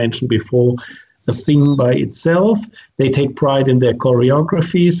 as I mentioned before, a thing by itself. They take pride in their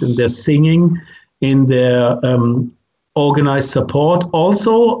choreographies, in their singing, in their organized support,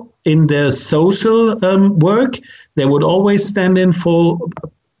 also in their social work. They would always stand in for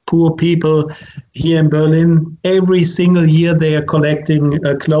poor people. Here in Berlin, every single year they are collecting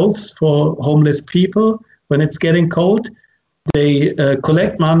clothes for homeless people when it's getting cold. They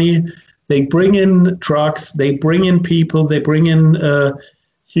collect money, they bring in trucks, they bring in people, they bring in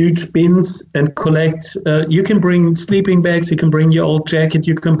huge bins and collect. You can bring sleeping bags, you can bring your old jacket,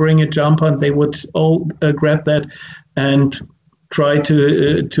 you can bring a jumper, and they would all grab that and try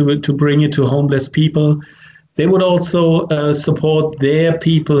to bring it to homeless people. They would also support their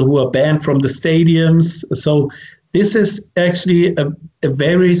people who are banned from the stadiums. So this is actually a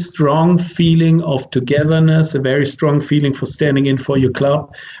very strong feeling of togetherness, a very strong feeling for standing in for your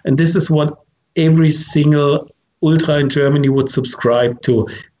club. And this is what every single ultra in Germany would subscribe to.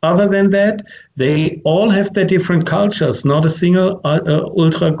 Other than that, they all have their different cultures. Not a single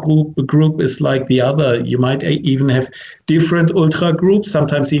ultra group is like the other. You might even have different ultra groups,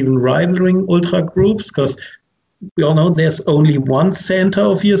 sometimes even rivaling ultra groups, because we all know there's only one center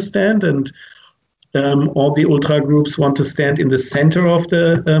of your stand, and all the ultra groups want to stand in the center of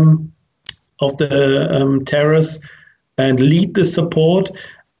the terrace and lead the support.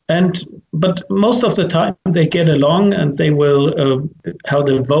 But most of the time they get along, and they will have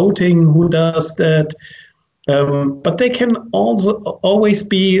the voting who does that. But they can also always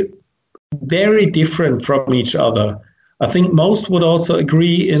be very different from each other. I think most would also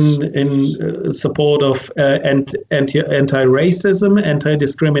agree in support of anti-racism,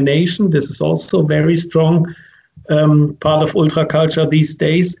 anti-discrimination. This is also a very strong part of ultra culture these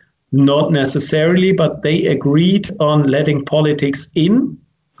days. Not necessarily, but they agreed on letting politics in.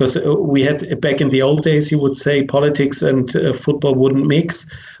 Because we had, back in the old days, you would say politics and football wouldn't mix.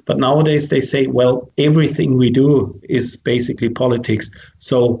 But nowadays they say, well, everything we do is basically politics.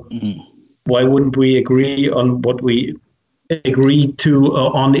 So why wouldn't we agree on what we agreed to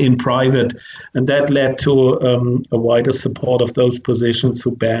on in private? And that led to a wider support of those positions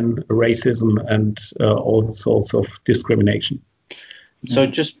who ban racism and all sorts of discrimination. So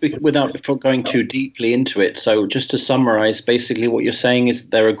just without going too deeply into it, so just to summarize, basically what you're saying is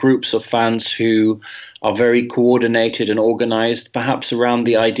there are groups of fans who are very coordinated and organized, perhaps around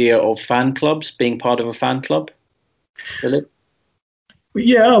the idea of fan clubs, being part of a fan club? Phiilipp?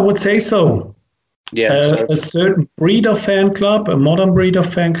 Yeah, I would say so. Yeah, a certain breed of fan club, a modern breed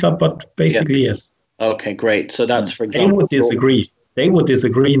of fan club, but basically, yes. Okay, great. So that's, for example... They would disagree. They would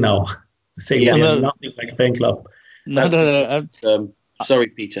disagree now. Say we're nothing like a fan club. No. Sorry,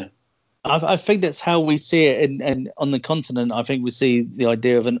 Peter. I think that's how we see it and on the continent. I think we see the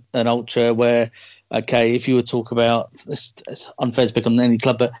idea of an ultra where, okay, if you were to talk about, it's unfair to pick on any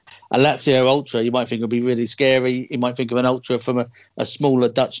club, but a Lazio ultra, you might think it would be really scary. You might think of an ultra from a smaller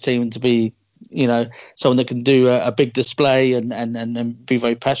Dutch team to be, someone that can do a big display and be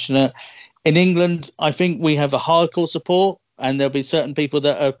very passionate. In England, I think we have a hardcore support, and there'll be certain people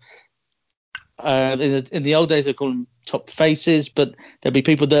that are, in the old days, they call them top faces, but there'll be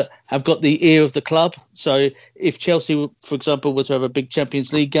people that have got the ear of the club. So if Chelsea, for example, were to have a big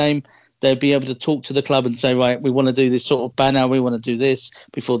Champions League game, they'd be able to talk to the club and say, right, we want to do this sort of banner, we want to do this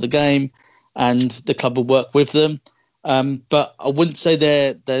before the game, and the club will work with them. But I wouldn't say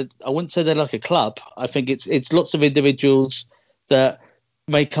they're like a club. I think it's lots of individuals that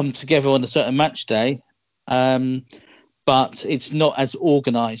may come together on a certain match day, but it's not as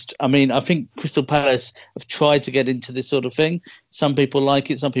organised. I mean, I think Crystal Palace have tried to get into this sort of thing. Some people like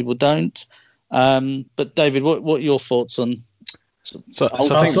it, some people don't. But David, what are your thoughts on? Sorry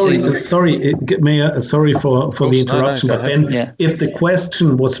for the interruption. But then, if the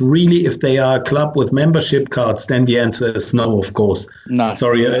question was really if they are a club with membership cards, then the answer is no, of course. No.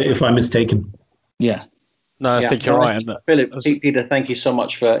 Sorry if I'm mistaken. Yeah. No, I think you're right. Phiilipp, Peter, thank you so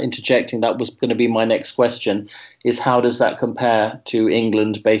much for interjecting. That was going to be my next question, is how does that compare to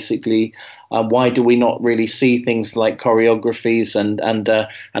England, basically? Why do we not really see things like choreographies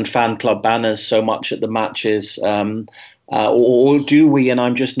and fan club banners so much at the matches? Or do we, and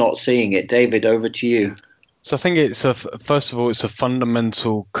I'm just not seeing it? David, over to you. So I think first of all, it's a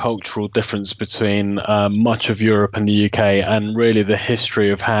fundamental cultural difference between much of Europe and the UK, and really the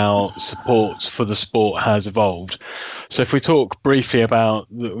history of how support for the sport has evolved. So if we talk briefly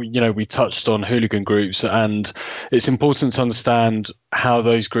about, we touched on hooligan groups, and it's important to understand how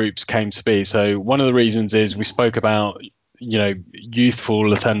those groups came to be. So one of the reasons is we spoke about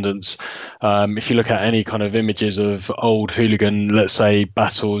youthful attendance. If you look at any kind of images of old hooligan, let's say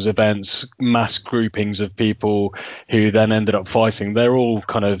battles, events, mass groupings of people who then ended up fighting, they're all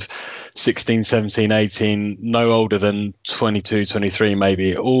kind of 16, 17, 18, no older than 22, 23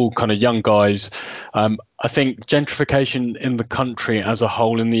 maybe, all kind of young guys. I think gentrification in the country as a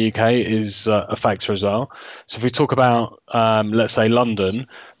whole in the UK is a factor as well. So if we talk about, let's say, London,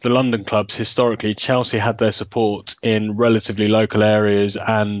 the London clubs, historically, Chelsea had their support in relatively local areas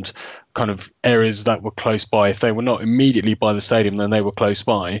and kind of areas that were close by. If they were not immediately by the stadium, then they were close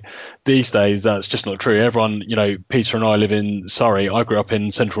by. These days, that's just not true. Everyone, Peter and I live in Surrey. I grew up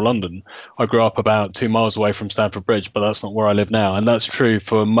in central London. I grew up about 2 miles away from Stamford Bridge, but that's not where I live now. And that's true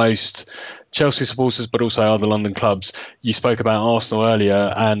for most Chelsea supporters, but also other London clubs. You spoke about Arsenal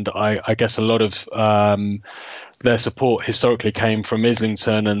earlier, and I guess a lot of their support historically came from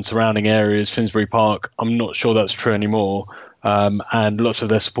Islington and surrounding areas, Finsbury Park. I'm not sure that's true anymore. And lots of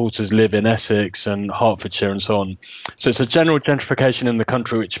their supporters live in Essex and Hertfordshire and so on. So it's a general gentrification in the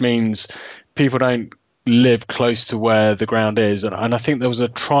country, which means people don't live close to where the ground is. And I think there was a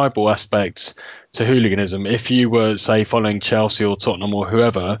tribal aspect to hooliganism. If you were, say, following Chelsea or Tottenham or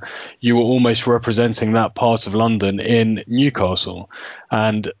whoever, you were almost representing that part of London in Newcastle.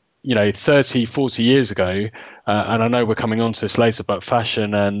 And 30, 40 years ago, and I know we're coming on to this later, but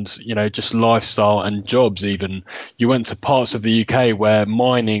fashion and, just lifestyle and jobs even, you went to parts of the UK where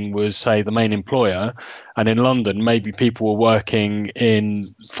mining was, say, the main employer. And in London, maybe people were working in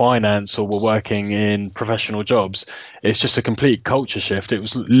finance or were working in professional jobs. It's just a complete culture shift. It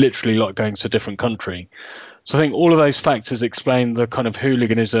was literally like going to a different country. So I think all of those factors explain the kind of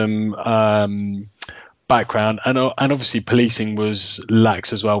hooliganism background, and obviously policing was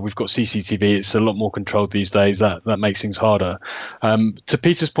lax as well. We've got CCTV; it's a lot more controlled these days. That makes things harder. To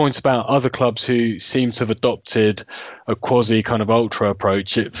Peter's point about other clubs who seem to have adopted a quasi kind of ultra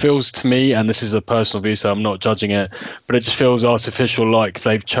approach, it feels to me, and this is a personal view, so I'm not judging it, but it just feels artificial, like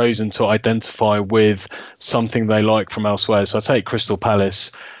they've chosen to identify with something they like from elsewhere. So I take Crystal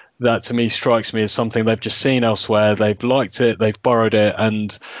Palace. That to me strikes me as something they've just seen elsewhere. They've liked it, they've borrowed it.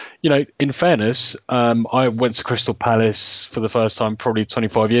 And, in fairness, I went to Crystal Palace for the first time probably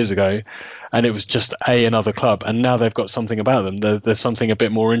 25 years ago, and it was just another club. And now they've got something about them. There's something a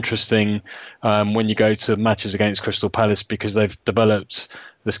bit more interesting when you go to matches against Crystal Palace, because they've developed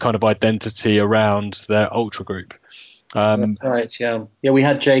this kind of identity around their ultra group. That's right. Yeah. We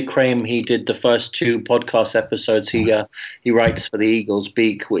had Jay Crame. He did the first 2 podcast episodes. He writes for the Eagles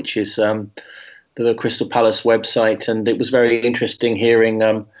Beak, which is the Crystal Palace website, and it was very interesting hearing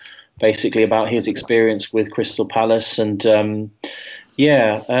basically about his experience with Crystal Palace. And so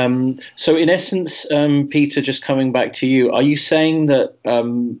in essence, Peter, just coming back to you, are you saying that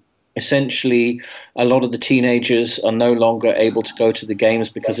essentially a lot of the teenagers are no longer able to go to the games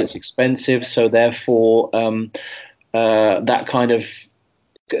because it's expensive, so therefore that kind of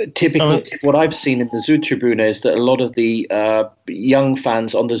typical, what I've seen in the Südtribüne is that a lot of the young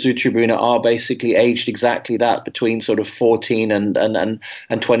fans on the Südtribüne are basically aged exactly that, between sort of 14 and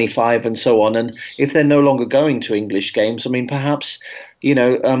 25 and so on. And if they're no longer going to English games, I mean, perhaps, is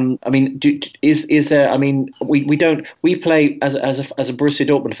there? I mean, we play as a Borussia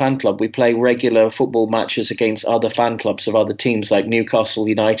Dortmund fan club. We play regular football matches against other fan clubs of other teams like Newcastle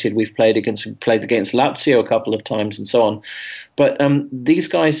United. We've played against Lazio a couple of times and so on. But these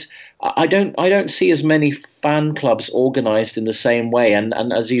guys, I don't see as many fan clubs organised in the same way. And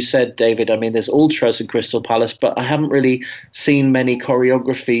as you said, David, I mean, there's ultras in Crystal Palace, but I haven't really seen many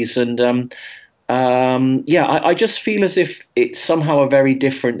choreographies. And I just feel as if it's somehow a very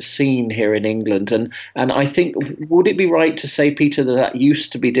different scene here in England. And I think, would it be right to say, Peter, that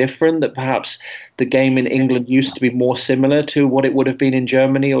used to be different, that perhaps the game in England used to be more similar to what it would have been in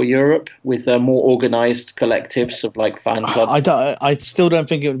Germany or Europe, with more organised collectives of like fan clubs? I still don't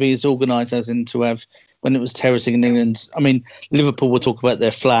think it would be as organised as in to have when it was terracing in England. I mean, Liverpool would talk about their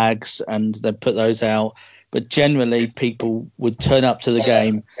flags and they'd put those out. But generally, people would turn up to the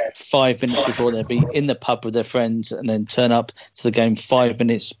game 5 minutes before. They'd be in the pub with their friends and then turn up to the game 5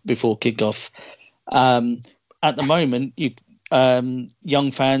 minutes before kickoff. At the moment,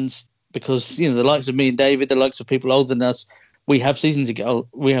 young fans, because the likes of me and David, the likes of people older than us, we have season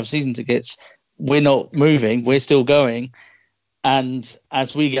tickets. We're not moving. We're still going. And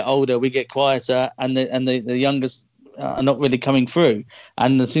as we get older, we get quieter, and the youngest are not really coming through,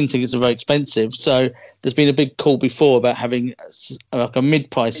 and the season tickets are very expensive. So there's been a big call before about having like a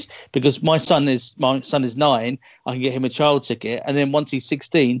mid-price, because my son is 9. I can get him a child ticket, and then once he's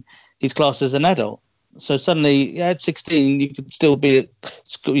 16, he's classed as an adult. So suddenly, at 16, you could still be at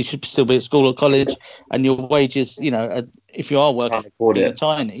school. You should still be at school or college, and your wages, if you are working, are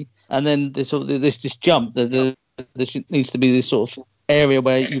tiny. And then there's sort of this jump. There needs to be this sort of area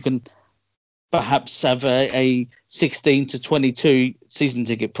where you can perhaps have a 16 to 22 season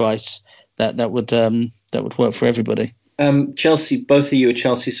ticket price that would work for everybody. Chelsea, both of you are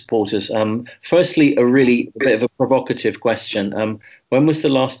Chelsea supporters. Firstly, a bit of a provocative question. When was the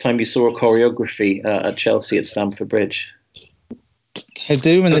last time you saw a choreography at Chelsea at Stamford Bridge? They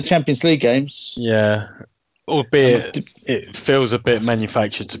do in the Champions League games. Yeah, albeit it feels a bit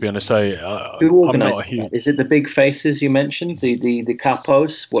manufactured, to be honest. So who organised that? Is it the big faces you mentioned, the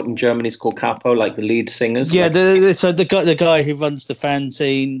capos? What in Germany is called capo, like the lead singers? Yeah, so the guy who runs the fan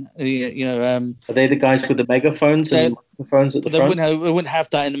scene. Are they the guys with the megaphones and the microphones at the front? They wouldn't have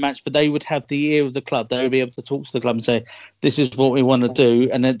that in the match, but they would have the ear of the club. They would be able to talk to the club and say, "This is what we want to do."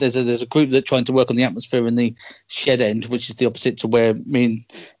 And then there's a group that's trying to work on the atmosphere in the shed end, which is the opposite to where me and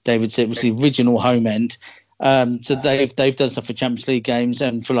David said was the original home end. So they've done stuff for Champions League games,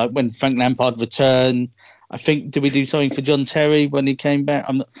 and for like when Frank Lampard returned. I think, did we do something for John Terry when he came back?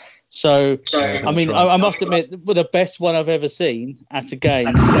 I must admit, the best one I've ever seen at a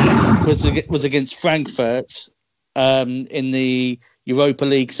game was against Frankfurt in the Europa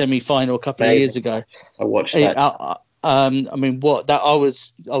League semi-final a couple of years ago. I watched that. I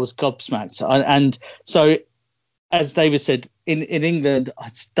was gobsmacked, and so. As David said, in England, I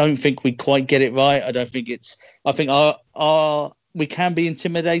don't think we quite get it right. I think we can be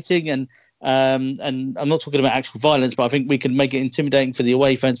intimidating, and I'm not talking about actual violence, but I think we can make it intimidating for the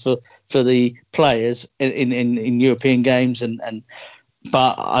away fans, for the players in European games,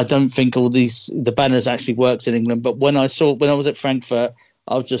 but I don't think the banners actually works in England. But when I was at Frankfurt,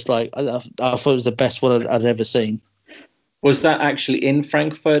 I was just like, I thought it was the best one I'd ever seen. Was that actually in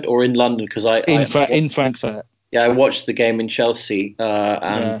Frankfurt or in London? Because in Frankfurt. Yeah, I watched the game in Chelsea,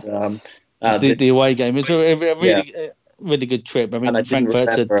 the away game. It's a really good trip. I mean,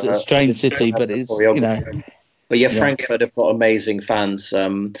 Frankfurt's a strange city, but it's But yeah, Frankfurt have got amazing fans.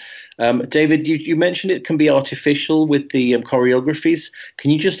 David, you mentioned it can be artificial with the choreographies.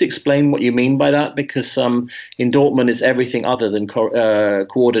 Can you just explain what you mean by that? Because in Dortmund, it's everything other than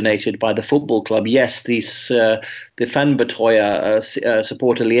coordinated by the football club. Yes, the Fanbetreuer,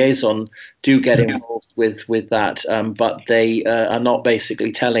 supporter liaison, do get involved with that, but they are not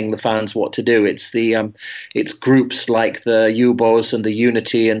basically telling the fans what to do. It's groups like the U-Bows and the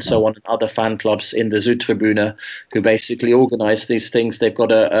Unity and so on, and other fan clubs in the Südtribüne who basically organise these things. They've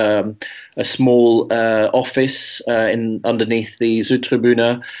got a small office underneath the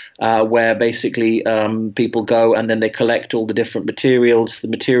Südtribüne where basically people go and then they collect all the different materials. The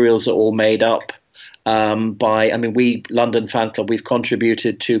materials are all made up we London Fan Club, we've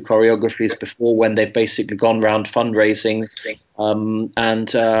contributed to choreographies before when they've basically gone around fundraising,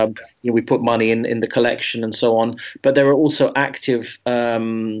 we put money in the collection and so on. But there are also active,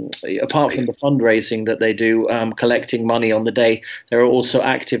 apart from the fundraising that they do, collecting money on the day, there are also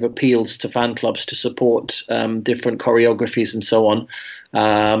active appeals to fan clubs to support different choreographies and so on.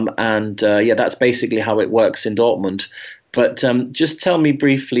 That's basically how it works in Dortmund. But just tell me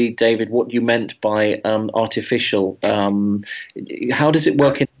briefly, David, what you meant by artificial. How does it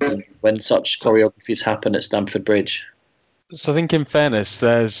work in England when such choreographies happen at Stamford Bridge? So I think, in fairness,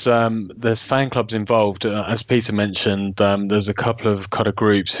 there's fan clubs involved. As Peter mentioned, there's a couple of kind of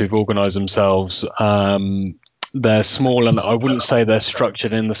groups who've organised themselves. They're small, and I wouldn't say they're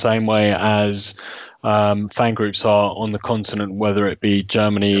structured in the same way as fan groups are on the continent, whether it be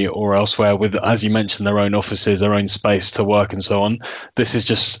Germany or elsewhere, with, as you mentioned, their own offices, their own space to work and so on. This is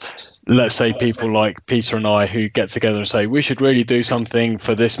just, let's say, people like Peter and I who get together and say, we should really do something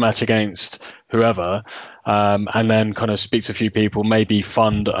for this match against whoever, and then kind of speak to a few people, maybe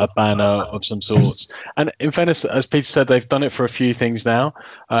fund a banner of some sorts. And in fairness, as Peter said, they've done it for a few things now.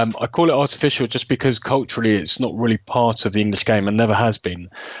 I call it artificial just because culturally it's not really part of the English game and never has been.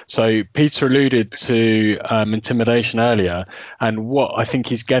 So Peter alluded to intimidation earlier, and what I think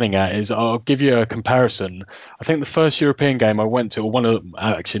he's getting at is, I'll give you a comparison. I think the first European game I went to, or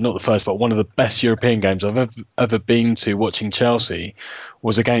actually not the first, but one of the best European games I've ever been to watching Chelsea,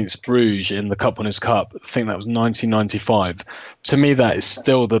 was against Bruges in the Cup Winners' Cup. I think that was 1995. To me, that is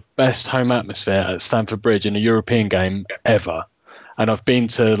still the best home atmosphere at Stamford Bridge in a European game ever. And I've been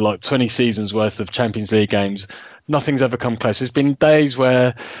to like 20 seasons worth of Champions League games. nothing's ever come close. There's been days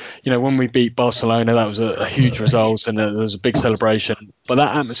where, when we beat Barcelona, that was a huge result and there was a big celebration. But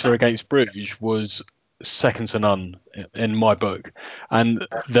that atmosphere against Bruges was second to none in my book. And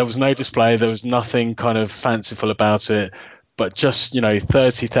there was no display. There was nothing kind of fanciful about it. But just,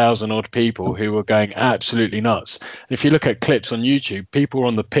 30,000 odd people who were going absolutely nuts. And if you look at clips on YouTube, people were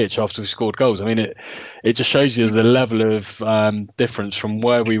on the pitch after we scored goals. I mean, it just shows you the level of difference from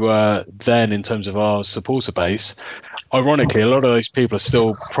where we were then in terms of our supporter base. Ironically, a lot of those people are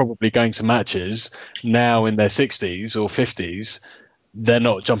still probably going to matches now in their 60s or 50s. They're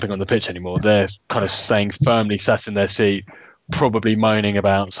not jumping on the pitch anymore. They're kind of staying firmly sat in their seat, probably moaning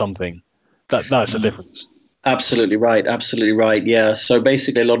about something. That's the difference. Absolutely right. Yeah. So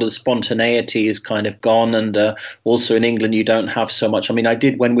basically, a lot of the spontaneity is kind of gone, and also in England, you don't have so much. I mean, I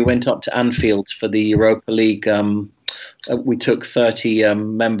did when we went up to Anfield for the Europa League. We took 30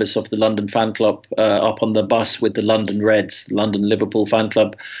 members of the London fan club up on the bus with the London Reds, London Liverpool fan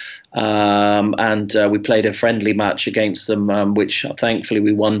club. And we played a friendly match against them, which thankfully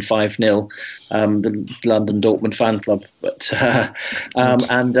we won 5-0, the London Dortmund fan club. But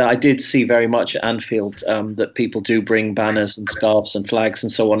and I did see very much at Anfield that people do bring banners and scarves and flags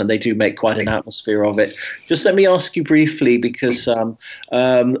and so on, and they do make quite an atmosphere of it. Just let me ask you briefly, because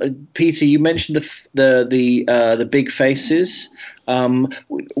Peter, you mentioned the big faces.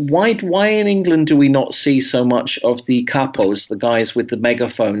 Why in England do we not see so much of the capos, the guys with the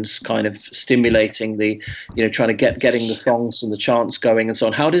megaphones, kind of stimulating trying to getting the songs and the chants going and so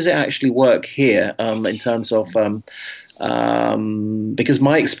on? How does it actually work here in terms of because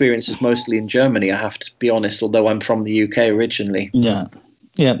my experience is mostly in Germany, I have to be honest, although I'm from the UK originally. Yeah.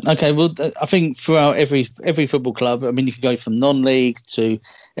 Okay. Well, I think throughout every football club, I mean, you can go from non-league to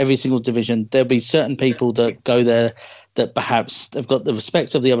every single division. There'll be certain people that go there that perhaps they've got the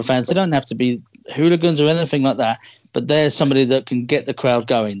respect of the other fans. They don't have to be hooligans or anything like that, but they're somebody that can get the crowd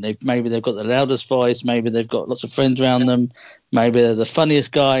going. Maybe they've got the loudest voice. Maybe they've got lots of friends around them. Maybe they're the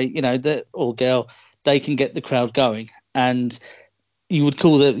funniest guy, or girl. They can get the crowd going. And you would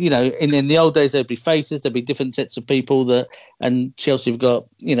call that, in the old days, there'd be faces, there'd be different sets of people and Chelsea have got,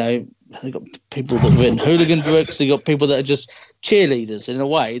 they've got people that were in hooligan books. They've got people that are just cheerleaders. In a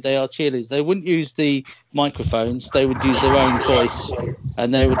way, they are cheerleaders. They wouldn't use the microphones. They would use their own voice,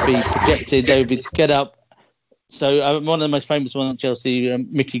 and they would be projected. They would get up. So one of the most famous ones at Chelsea,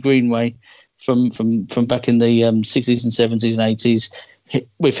 Mickey Greenway, from back in the 60s and 70s and 80s.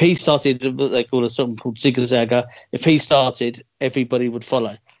 If he started what they call a song called Zigga Zagga, if he started, everybody would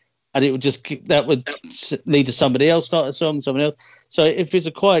follow. And it would that would lead to somebody else start a song, someone else. So if it's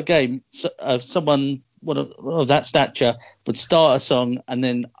a quiet game, someone of that stature would start a song, and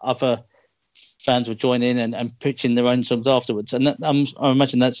then other fans would join in and pitch in their own songs afterwards. And I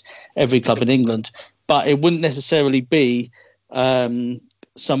imagine that's every club in England. But it wouldn't necessarily be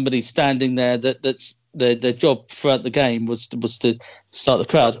somebody standing there that's their job throughout the game was to start the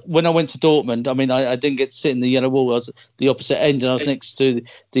crowd. When I went to Dortmund, I mean, I didn't get to sit in the yellow wall. I was at the opposite end, and I was next to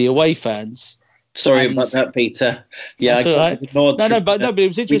the away fans. Sorry about that, Peter. Yeah, but it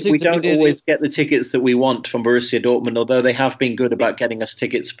was interesting. We don't always get the tickets that we want from Borussia Dortmund, although they have been good about getting us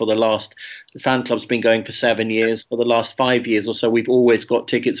tickets for the fan club's been going for 7 years. For the last 5 years or so, we've always got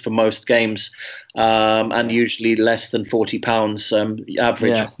tickets for most games, and usually less than £40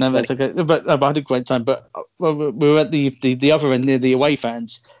 average. Yeah, no, that's okay. But I had a great time. But we were at the other end near the away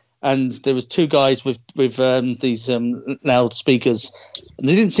fans, and there was two guys with these loudspeakers, and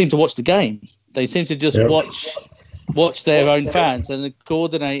they didn't seem to watch the game. They seem to just watch their own fans, and they're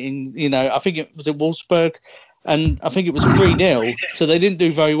coordinating. I think it was at Wolfsburg, and I think it was 3-0. So they didn't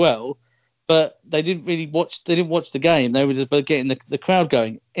do very well, but they didn't really watch. They didn't watch the game. They were just getting the crowd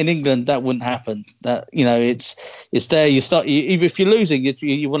going. In England, that wouldn't happen. That it's there. Even if you're losing,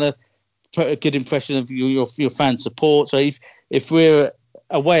 you want to put a good impression of your fan support. So if we're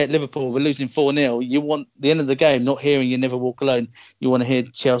away at Liverpool, we're losing 4-0. You want the end of the game, not hearing "You Never Walk Alone." You want to hear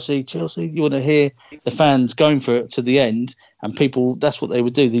Chelsea. You want to hear the fans going for it to the end, and people. That's what they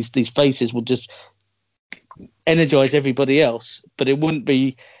would do. These faces would just energise everybody else, but it wouldn't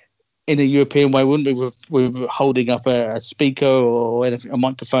be in a European way. It wouldn't be we're holding up a speaker or a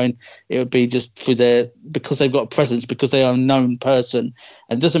microphone. It would be just because they've got a presence, because they are a known person.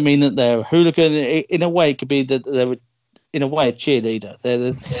 And it doesn't mean that they're a hooligan. In a way, it could be that they're in a way a cheerleader.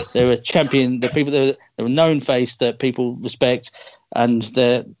 They're a champion. They're people. They're a known face that people respect, and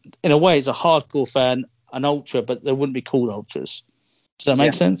they're in a way it's a hardcore fan, an ultra, but they wouldn't be called ultras. Does that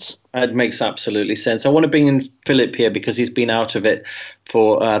make sense? It makes absolutely sense. I want to bring in Phiilipp here because he's been out of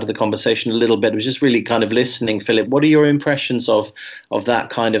the conversation a little bit. I was just really kind of listening. Phiilipp, what are your impressions of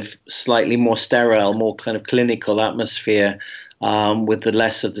that kind of slightly more sterile, more kind of clinical atmosphere, with the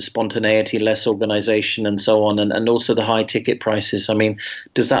less of the spontaneity, less organisation, and so on, and also the high ticket prices? I mean,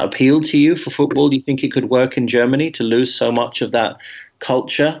 does that appeal to you for football? Do you think it could work in Germany to lose so much of that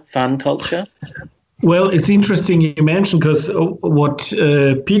culture, fan culture? Well, it's interesting you mentioned, because what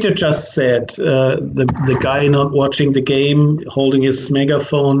Peter just said, the guy not watching the game, holding his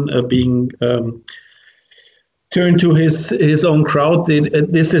megaphone, being turned to his own crowd.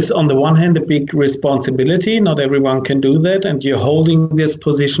 This is, on the one hand, a big responsibility. Not everyone can do that, and you're holding this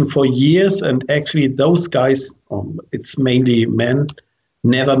position for years. And actually, those guys, it's mainly men,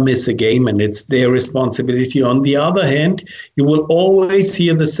 never miss a game, and it's their responsibility. On the other hand, you will always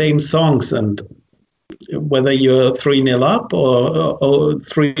hear the same songs, and whether you're 3-0 up or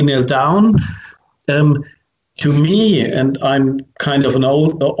 3-0 down, to me, and I'm kind of an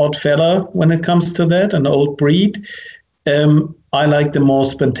odd fella when it comes to that, an old breed, I like the more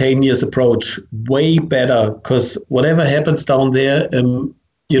spontaneous approach way better, because whatever happens down there,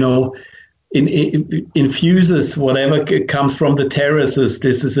 infuses whatever comes from the terraces.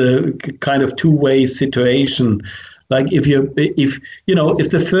 This is a kind of two-way situation. Like if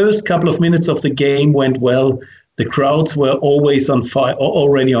the first couple of minutes of the game went well, the crowds were always on fire,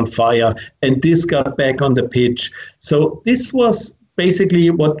 already on fire, and this got back on the pitch. So this was basically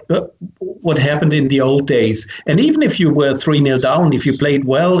what happened in the old days. And even if you were 3-0 down, if you played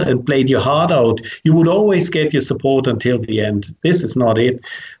well and played your heart out, you would always get your support until the end. This is not it.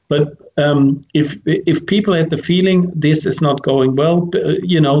 But if people had the feeling this is not going well,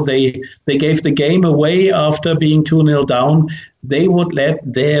 they gave the game away after being 2-0 down, they would let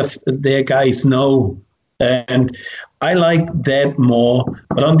their guys know. And I like that more.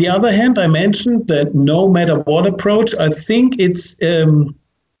 But on the other hand, I mentioned that no matter what approach, I think it's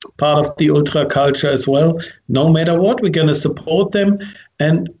part of the ultra culture as well. No matter what, we're going to support them.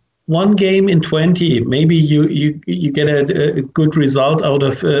 And one game in 20, maybe you get a good result out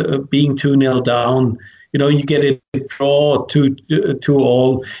of being 2-0 down. You get a draw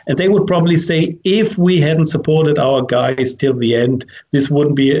 2-2 and they would probably say, if we hadn't supported our guys till the end, this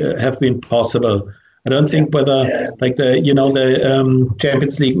wouldn't have been possible. I don't think whether like the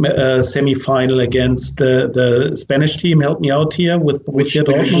Champions League semi-final against the Spanish team, help me out here, with Borussia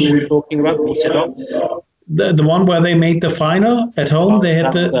Dortmund. We're talking about Borussia Dortmund. The one where they made the final at home, they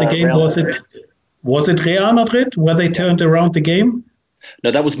had the game. Was it Real Madrid where they turned around the game? No,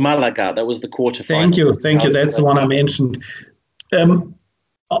 that was Malaga. That was the quarterfinal. Thank you. That's the one I mentioned.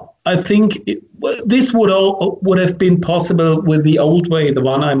 I think this would have been possible with the old way, the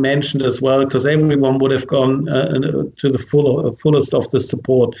one I mentioned as well, because everyone would have gone to the fullest of the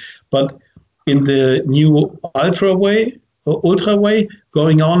support. But in the new ultra way,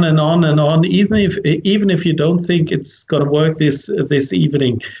 going on and on and on, even if you don't think it's going to work this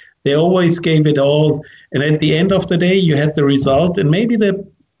evening, they always gave it all. And at the end of the day, you had the result, and maybe the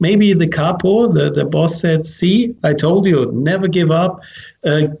capo, the boss said, "See, I told you, never give up.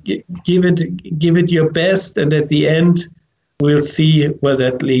 Give it your best, and at the end, we'll see where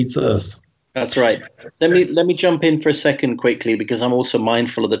that leads us." That's right. Let me jump in for a second quickly, because I'm also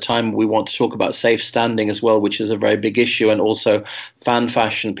mindful of the time. We want to talk about safe standing as well, which is a very big issue, and also fan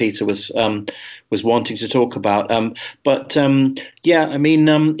fashion. Peter was wanting to talk about. In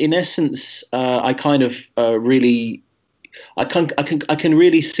essence, I kind of really. I can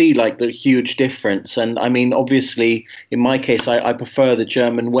really see like the huge difference, and I mean, obviously, in my case, I prefer the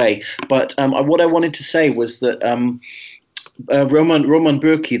German way. But what I wanted to say was that Roman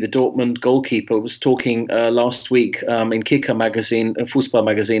Bürki, the Dortmund goalkeeper, was talking last week in Kicker magazine, Fußball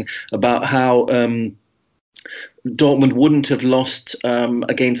magazine, about how Dortmund wouldn't have lost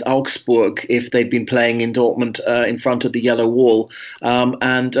against Augsburg if they'd been playing in Dortmund in front of the yellow wall.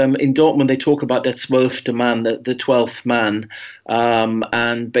 And in Dortmund, they talk about that 12th man, the 12th man,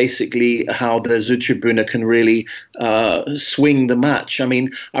 and basically how the Südtribüne can really swing the match. I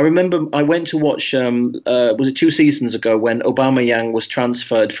mean, I remember I went to watch, was it 2 seasons ago, when Aubameyang was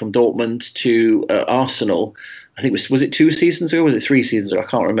transferred from Dortmund to Arsenal. I think was it 2 seasons ago? Was it 3 seasons ago? I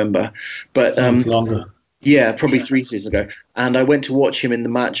can't remember. But sounds longer. Yeah, probably 3 seasons ago. And I went to watch him in the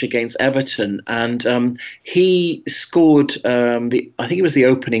match against Everton, and he scored I think it was the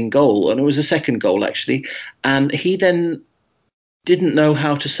opening goal, and it was the second goal actually. And he then didn't know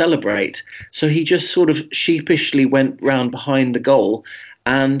how to celebrate, so he just sort of sheepishly went round behind the goal,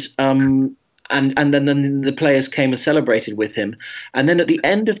 and then the players came and celebrated with him. And then at the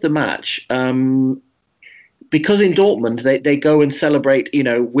end of the match, because in Dortmund they go and celebrate,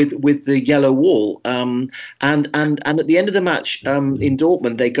 with the yellow wall, and at the end of the match, in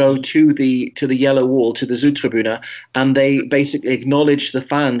Dortmund they go to the yellow wall, to the Südtribüne, and they basically acknowledge the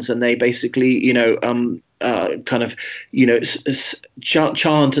fans, and they basically kind of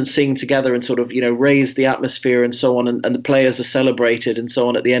chant and sing together, and sort of raise the atmosphere and so on, and the players are celebrated and so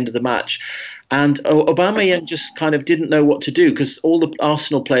on at the end of the match. And Aubameyang just kind of didn't know what to do, because all the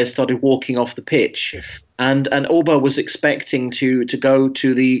Arsenal players started walking off the pitch, and Auba was expecting to go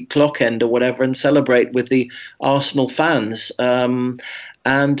to the clock end or whatever and celebrate with the Arsenal fans, and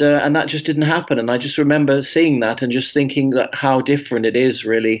that just didn't happen. And I just remember seeing that and just thinking that how different it is,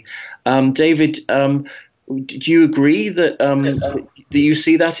 really. David, do you agree that do you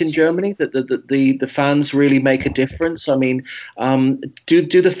see that in Germany, that the fans really make a difference? I mean,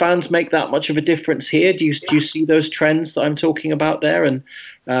 do the fans make that much of a difference here? Do you see those trends that I'm talking about there, and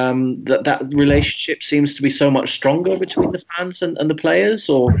that relationship seems to be so much stronger between the fans and the players,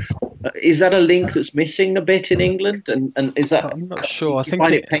 or is that a link that's missing a bit in England? And is that? I'm not sure. I think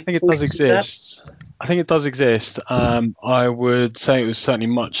it does exist. I think it does exist. I would say it was certainly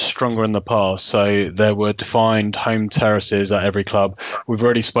much stronger in the past. So there were defined home terraces at every club. We've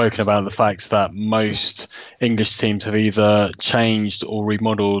already spoken about the fact that most English teams have either changed or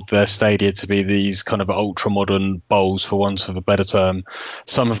remodeled their stadia to be these kind of ultra-modern bowls, for want of a better term.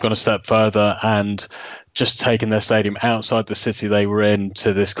 Some have gone a step further and just taken their stadium outside the city they were in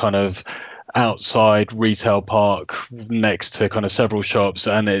to this kind of outside retail park next to kind of several shops,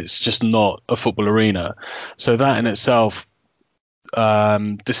 and it's just not a football arena. So that in itself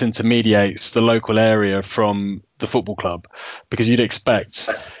disintermediates the local area from the football club, because you'd expect,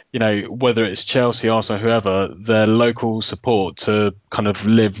 whether it's Chelsea, Arsenal, whoever, their local support to kind of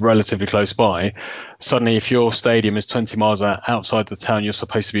live relatively close by. Suddenly, if your stadium is 20 miles outside the town you're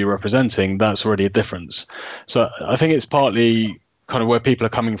supposed to be representing, that's already a difference. So I think it's partly kind of where people are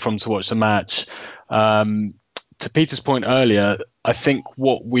coming from to watch the match. To Peter's point earlier, I think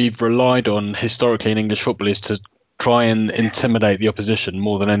what we've relied on historically in English football is to try and intimidate the opposition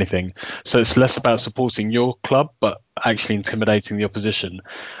more than anything. So it's less about supporting your club, but actually intimidating the opposition.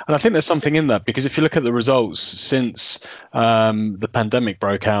 And I think there's something in that, because if you look at the results since the pandemic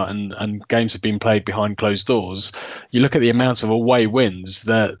broke out and games have been played behind closed doors, you look at the amount of away wins,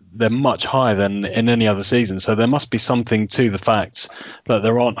 they're much higher than in any other season. So there must be something to the fact that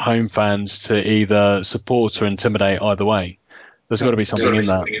there aren't home fans to either support or intimidate either way. There's got to be something in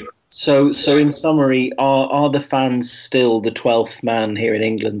that. So in summary, are the fans still the 12th man here in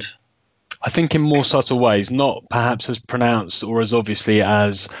England? I think in more subtle ways, not perhaps as pronounced or as obviously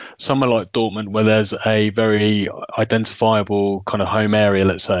as somewhere like Dortmund, where there's a very identifiable kind of home area,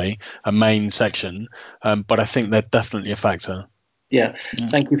 let's say, a main section. But I think they're definitely a factor. Yeah,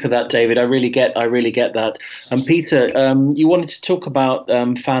 thank you for that, David. I really get that. And Peter, you wanted to talk about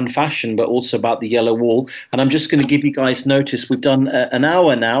fan fashion, but also about the yellow wall. And I'm just going to give you guys notice. We've done an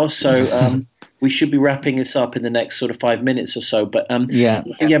hour now, so we should be wrapping this up in the next sort of 5 minutes or so. But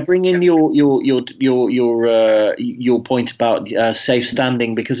bring in your point about safe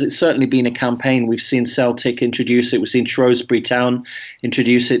standing, because it's certainly been a campaign. We've seen Celtic introduce it. We've seen Shrewsbury Town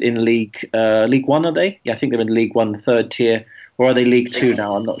introduce it in League One. Are they? Yeah, I think they're in League One, third tier. Or are they League Two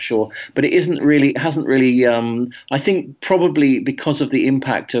now? I'm not sure. But it hasn't really. I think probably because of the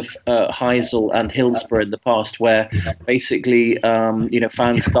impact of Heysel and Hillsborough in the past, where basically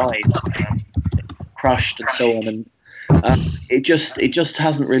fans died, crushed and so on, and it just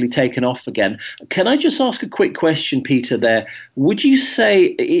hasn't really taken off again. Can I just ask a quick question, Peter? There, would you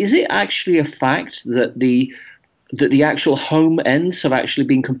say, is it actually a fact that the actual home ends have actually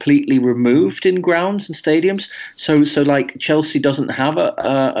been completely removed in grounds and stadiums? So like Chelsea doesn't have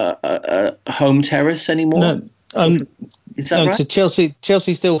a home terrace anymore? No, is that right? So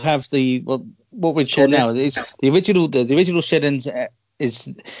Chelsea still have what we call now. It's the original shed ends is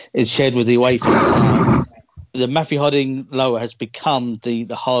shared with the away fans now. The Matthew Harding lower has become the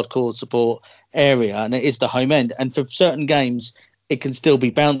hardcore support area, and it is the home end. And for certain games, it can still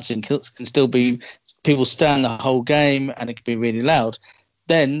be bouncing, can still be people stand the whole game, and it can be really loud.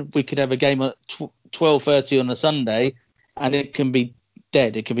 Then we could have a game at 12:30 on a Sunday, and it can be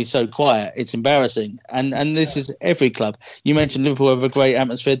dead. It can be so quiet. It's embarrassing. And this is every club. You mentioned Liverpool have a great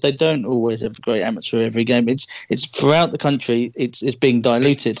atmosphere. They don't always have a great atmosphere every game. It's throughout the country. It's being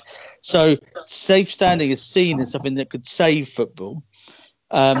diluted. So safe standing is seen as something that could save football.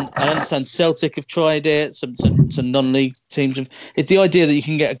 I understand Celtic have tried it. Some non-league teams have. It's the idea that you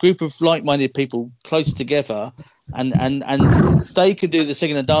can get a group of like-minded people close together, and if they can do the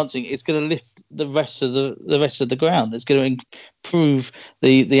singing and dancing, it's going to lift the rest of the ground. It's going to improve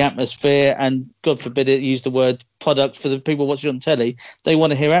the atmosphere, and God forbid it use the word product for the people watching on telly. They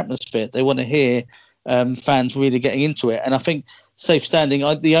want to hear atmosphere. They want to hear fans really getting into it. And I think safe standing.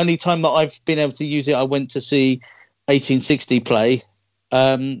 The only time that I've been able to use it, I went to see 1860 play.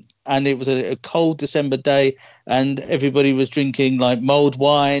 And it was a cold December day, and everybody was drinking like mulled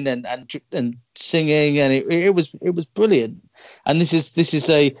wine and singing, and it was brilliant. And this is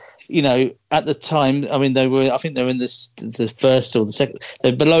a, you know, at the time, I mean, I think they were in the first or the second.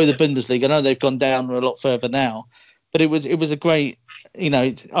 They're below the Bundesliga. I know they've gone down a lot further now, but it was a great. You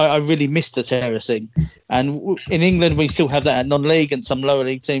know, I really missed the terracing, and in England we still have that at non-league and some lower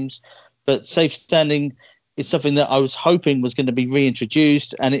league teams, but safe standing. It's something that I was hoping was going to be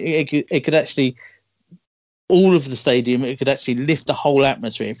reintroduced, and it could actually, all of the stadium, it could actually lift the whole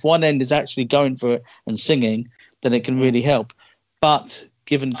atmosphere. If one end is actually going for it and singing, then it can really help. But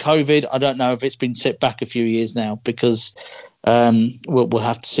given COVID, I don't know if it's been set back a few years now, because we'll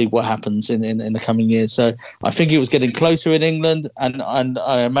have to see what happens in the coming years. So I think it was getting closer in England, and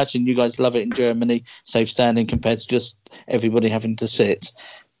I imagine you guys love it in Germany, safe standing compared to just everybody having to sit.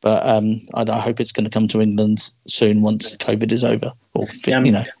 But I hope it's going to come to England soon once COVID is over. Or,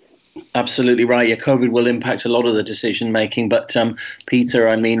 you know. Absolutely right. Yeah, COVID will impact a lot of the decision making. But Peter,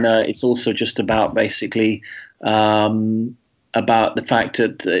 I mean, it's also just about basically about the fact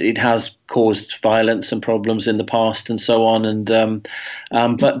that it has caused violence and problems in the past and so on. And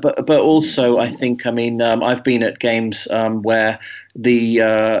but also, I think, I mean, I've been at games where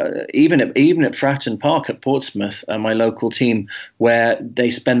the even at Fratton Park at Portsmouth, my local team, where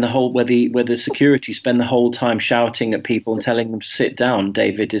they spend the whole where the security spend the whole time shouting at people and telling them to sit down.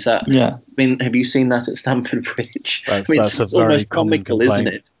 David, is that? Yeah. I mean, have you seen that at Stamford Bridge? That, I mean, it's almost comical, isn't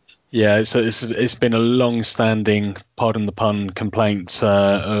it? Yeah, it's been a long-standing, pardon the pun, complaint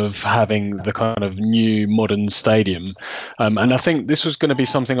of having the kind of new modern stadium, and I think this was going to be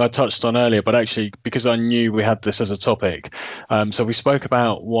something I touched on earlier, but actually because I knew we had this as a topic, so we spoke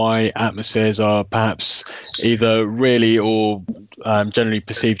about why atmospheres are perhaps either really or generally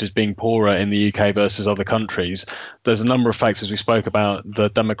perceived as being poorer in the UK versus other countries. There's a number of factors we spoke about: the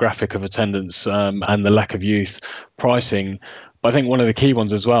demographic of attendance and the lack of youth, pricing. But I think one of the key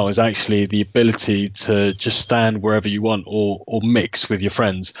ones as well is actually the ability to just stand wherever you want or mix with your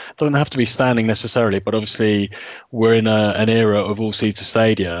friends. It doesn't have to be standing necessarily, but obviously we're in an era of all-seater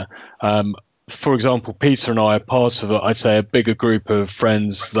stadia. For example, Peter and I are part of, I'd say, a bigger group of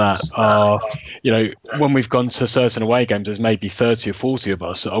friends that are, you know, when we've gone to certain away games, there's maybe 30 or 40 of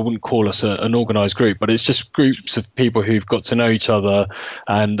us. I wouldn't call us an organised group, but it's just groups of people who've got to know each other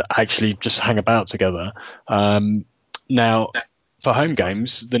and actually just hang about together. Now, for home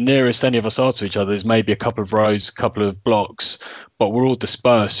games, the nearest any of us are to each other is maybe a couple of rows, a couple of blocks, but we're all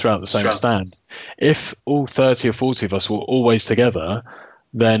dispersed throughout the same stand. If all 30 or 40 of us were always together,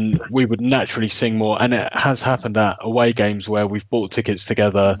 then we would naturally sing more. And it has happened at away games where we've bought tickets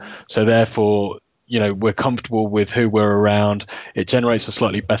together. So therefore, you know, we're comfortable with who we're around. It generates a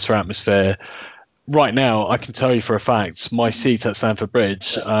slightly better atmosphere. Right now, I can tell you for a fact, my seat at Stamford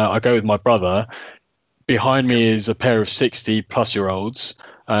Bridge, I go with my brother. Behind me is a pair of 60-plus-year-olds.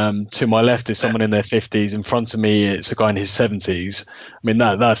 To my left is someone in their 50s. In front of me, it's a guy in his 70s. I mean,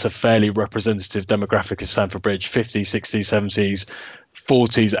 that's a fairly representative demographic of Stamford Bridge: 50s, 60s, 70s,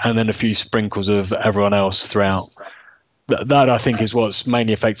 40s, and then a few sprinkles of everyone else throughout. That I think is what's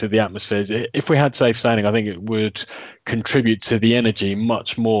mainly affected the atmospheres. If we had safe standing, I think it would contribute to the energy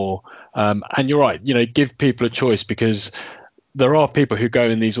much more. And you're right, you know, give people a choice, because there are people who go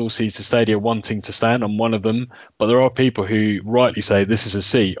in these all-seater stadia wanting to stand. I'm one of them, but there are people who rightly say, "This is a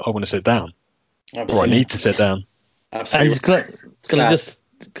seat. I want to sit down, or I need to sit down." Absolutely. And can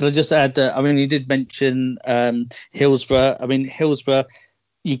I just add that? I mean, you did mention Hillsborough. I mean, Hillsborough,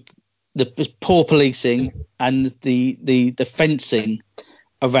 the poor policing and the fencing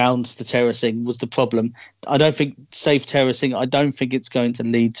around the terracing was the problem. I don't think safe terracing, I don't think it's going to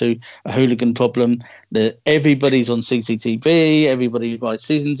lead to a hooligan problem. Everybody's on CCTV, everybody buys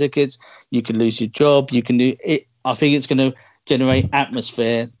season tickets, you can lose your job, you can do it. I think it's going to generate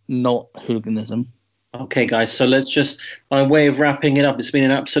atmosphere, not hooliganism. Okay, guys, so let's just, by way of wrapping it up, it's been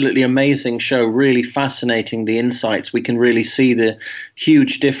an absolutely amazing show, really fascinating, the insights. We can really see the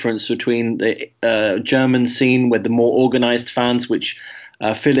huge difference between the German scene with the more organised fans, which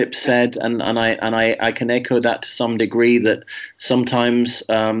Phiilipp said, and I can echo that to some degree, that sometimes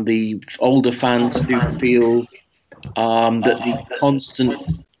the older fans do feel that the constant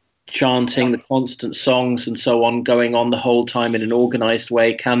chanting, the constant songs and so on going on the whole time in an organized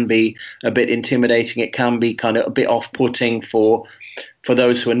way can be a bit intimidating. It can be kind of a bit off-putting for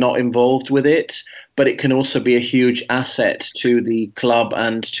those who are not involved with it, but it can also be a huge asset to the club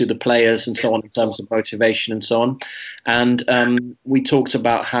and to the players and so on in terms of motivation and so on. And we talked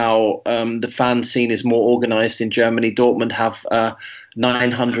about how the fan scene is more organized in Germany. Dortmund have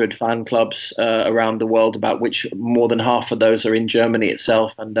 900 fan clubs around the world, about which more than half of those are in Germany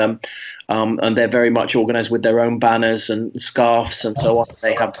itself. And they're very much organized with their own banners and scarves and so on.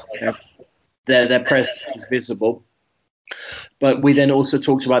 They have, their presence is visible. But we then also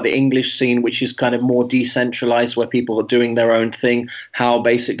talked about the English scene, which is kind of more decentralized, where people are doing their own thing. How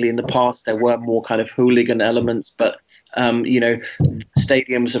basically in the past there were more kind of hooligan elements, but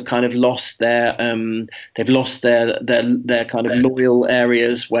stadiums have kind of lost their their kind of loyal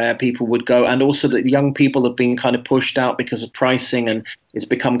areas where people would go, and also that young people have been kind of pushed out because of pricing, and it's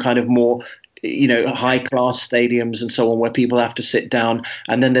become kind of more high class stadiums and so on, where people have to sit down.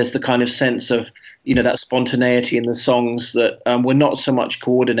 And then there's the kind of sense of that spontaneity in the songs that were not so much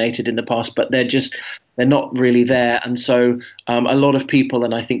coordinated in the past, but they're not really there. And so a lot of people,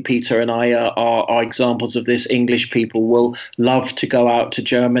 and I think Peter and I are examples of this, English people will love to go out to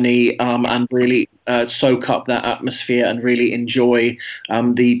Germany and really soak up that atmosphere and really enjoy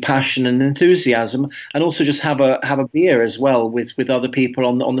the passion and enthusiasm, and also just have a beer as well with other people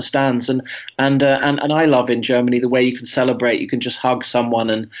on the stands. And I love in Germany the way you can celebrate. You can just hug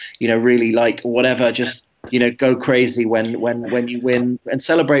someone and really like whatever, just go crazy when you win, and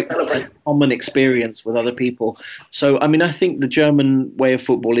celebrate a common experience with other people. So I mean, I think the German way of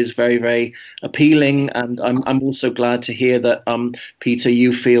football is very, very appealing, and I'm also glad to hear that Peter,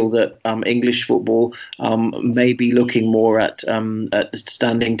 you feel that English football may be looking more at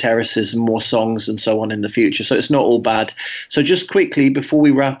standing terraces and more songs and so on in the future. So it's not all bad. So just quickly before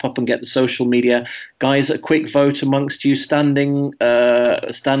we wrap up and get the social media, guys, a quick vote amongst you: standing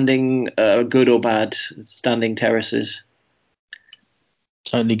good or bad? Standing terraces.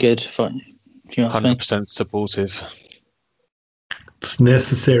 Totally good. If you ask me. 100% supportive. It's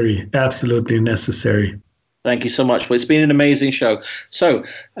necessary. Absolutely necessary. Thank you so much. Well, it's been an amazing show. So,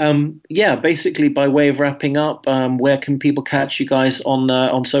 basically, by way of wrapping up, where can people catch you guys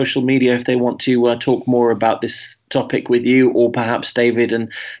on social media if they want to talk more about this topic with you, or perhaps David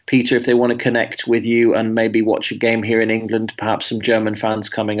and Peter if they want to connect with you and maybe watch a game here in England, perhaps some German fans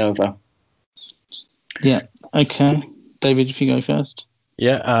coming over? Yeah. Okay. David, if you go first.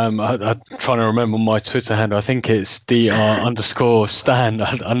 Yeah, I'm trying to remember my Twitter handle. I think it's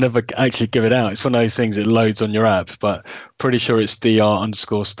dr_stan. I never actually give it out. It's one of those things that loads on your app, but pretty sure it's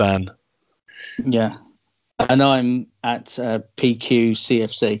dr_stan. Yeah. And I'm at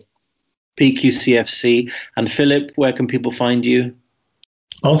PQCFC. PQCFC. And Phiilipp, where can people find you?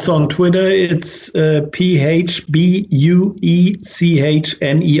 Also on Twitter, it's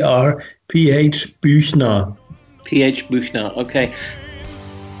PHBUECHNER, PH Buchner. PH Buchner, okay.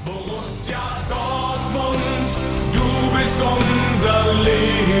 Borussia Dortmund, du bist unser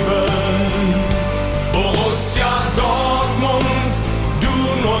Leben. Borussia Dortmund, du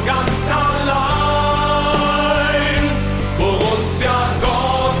nur ganz allein. Borussia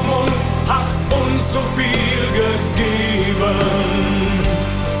Dortmund, hast uns so viel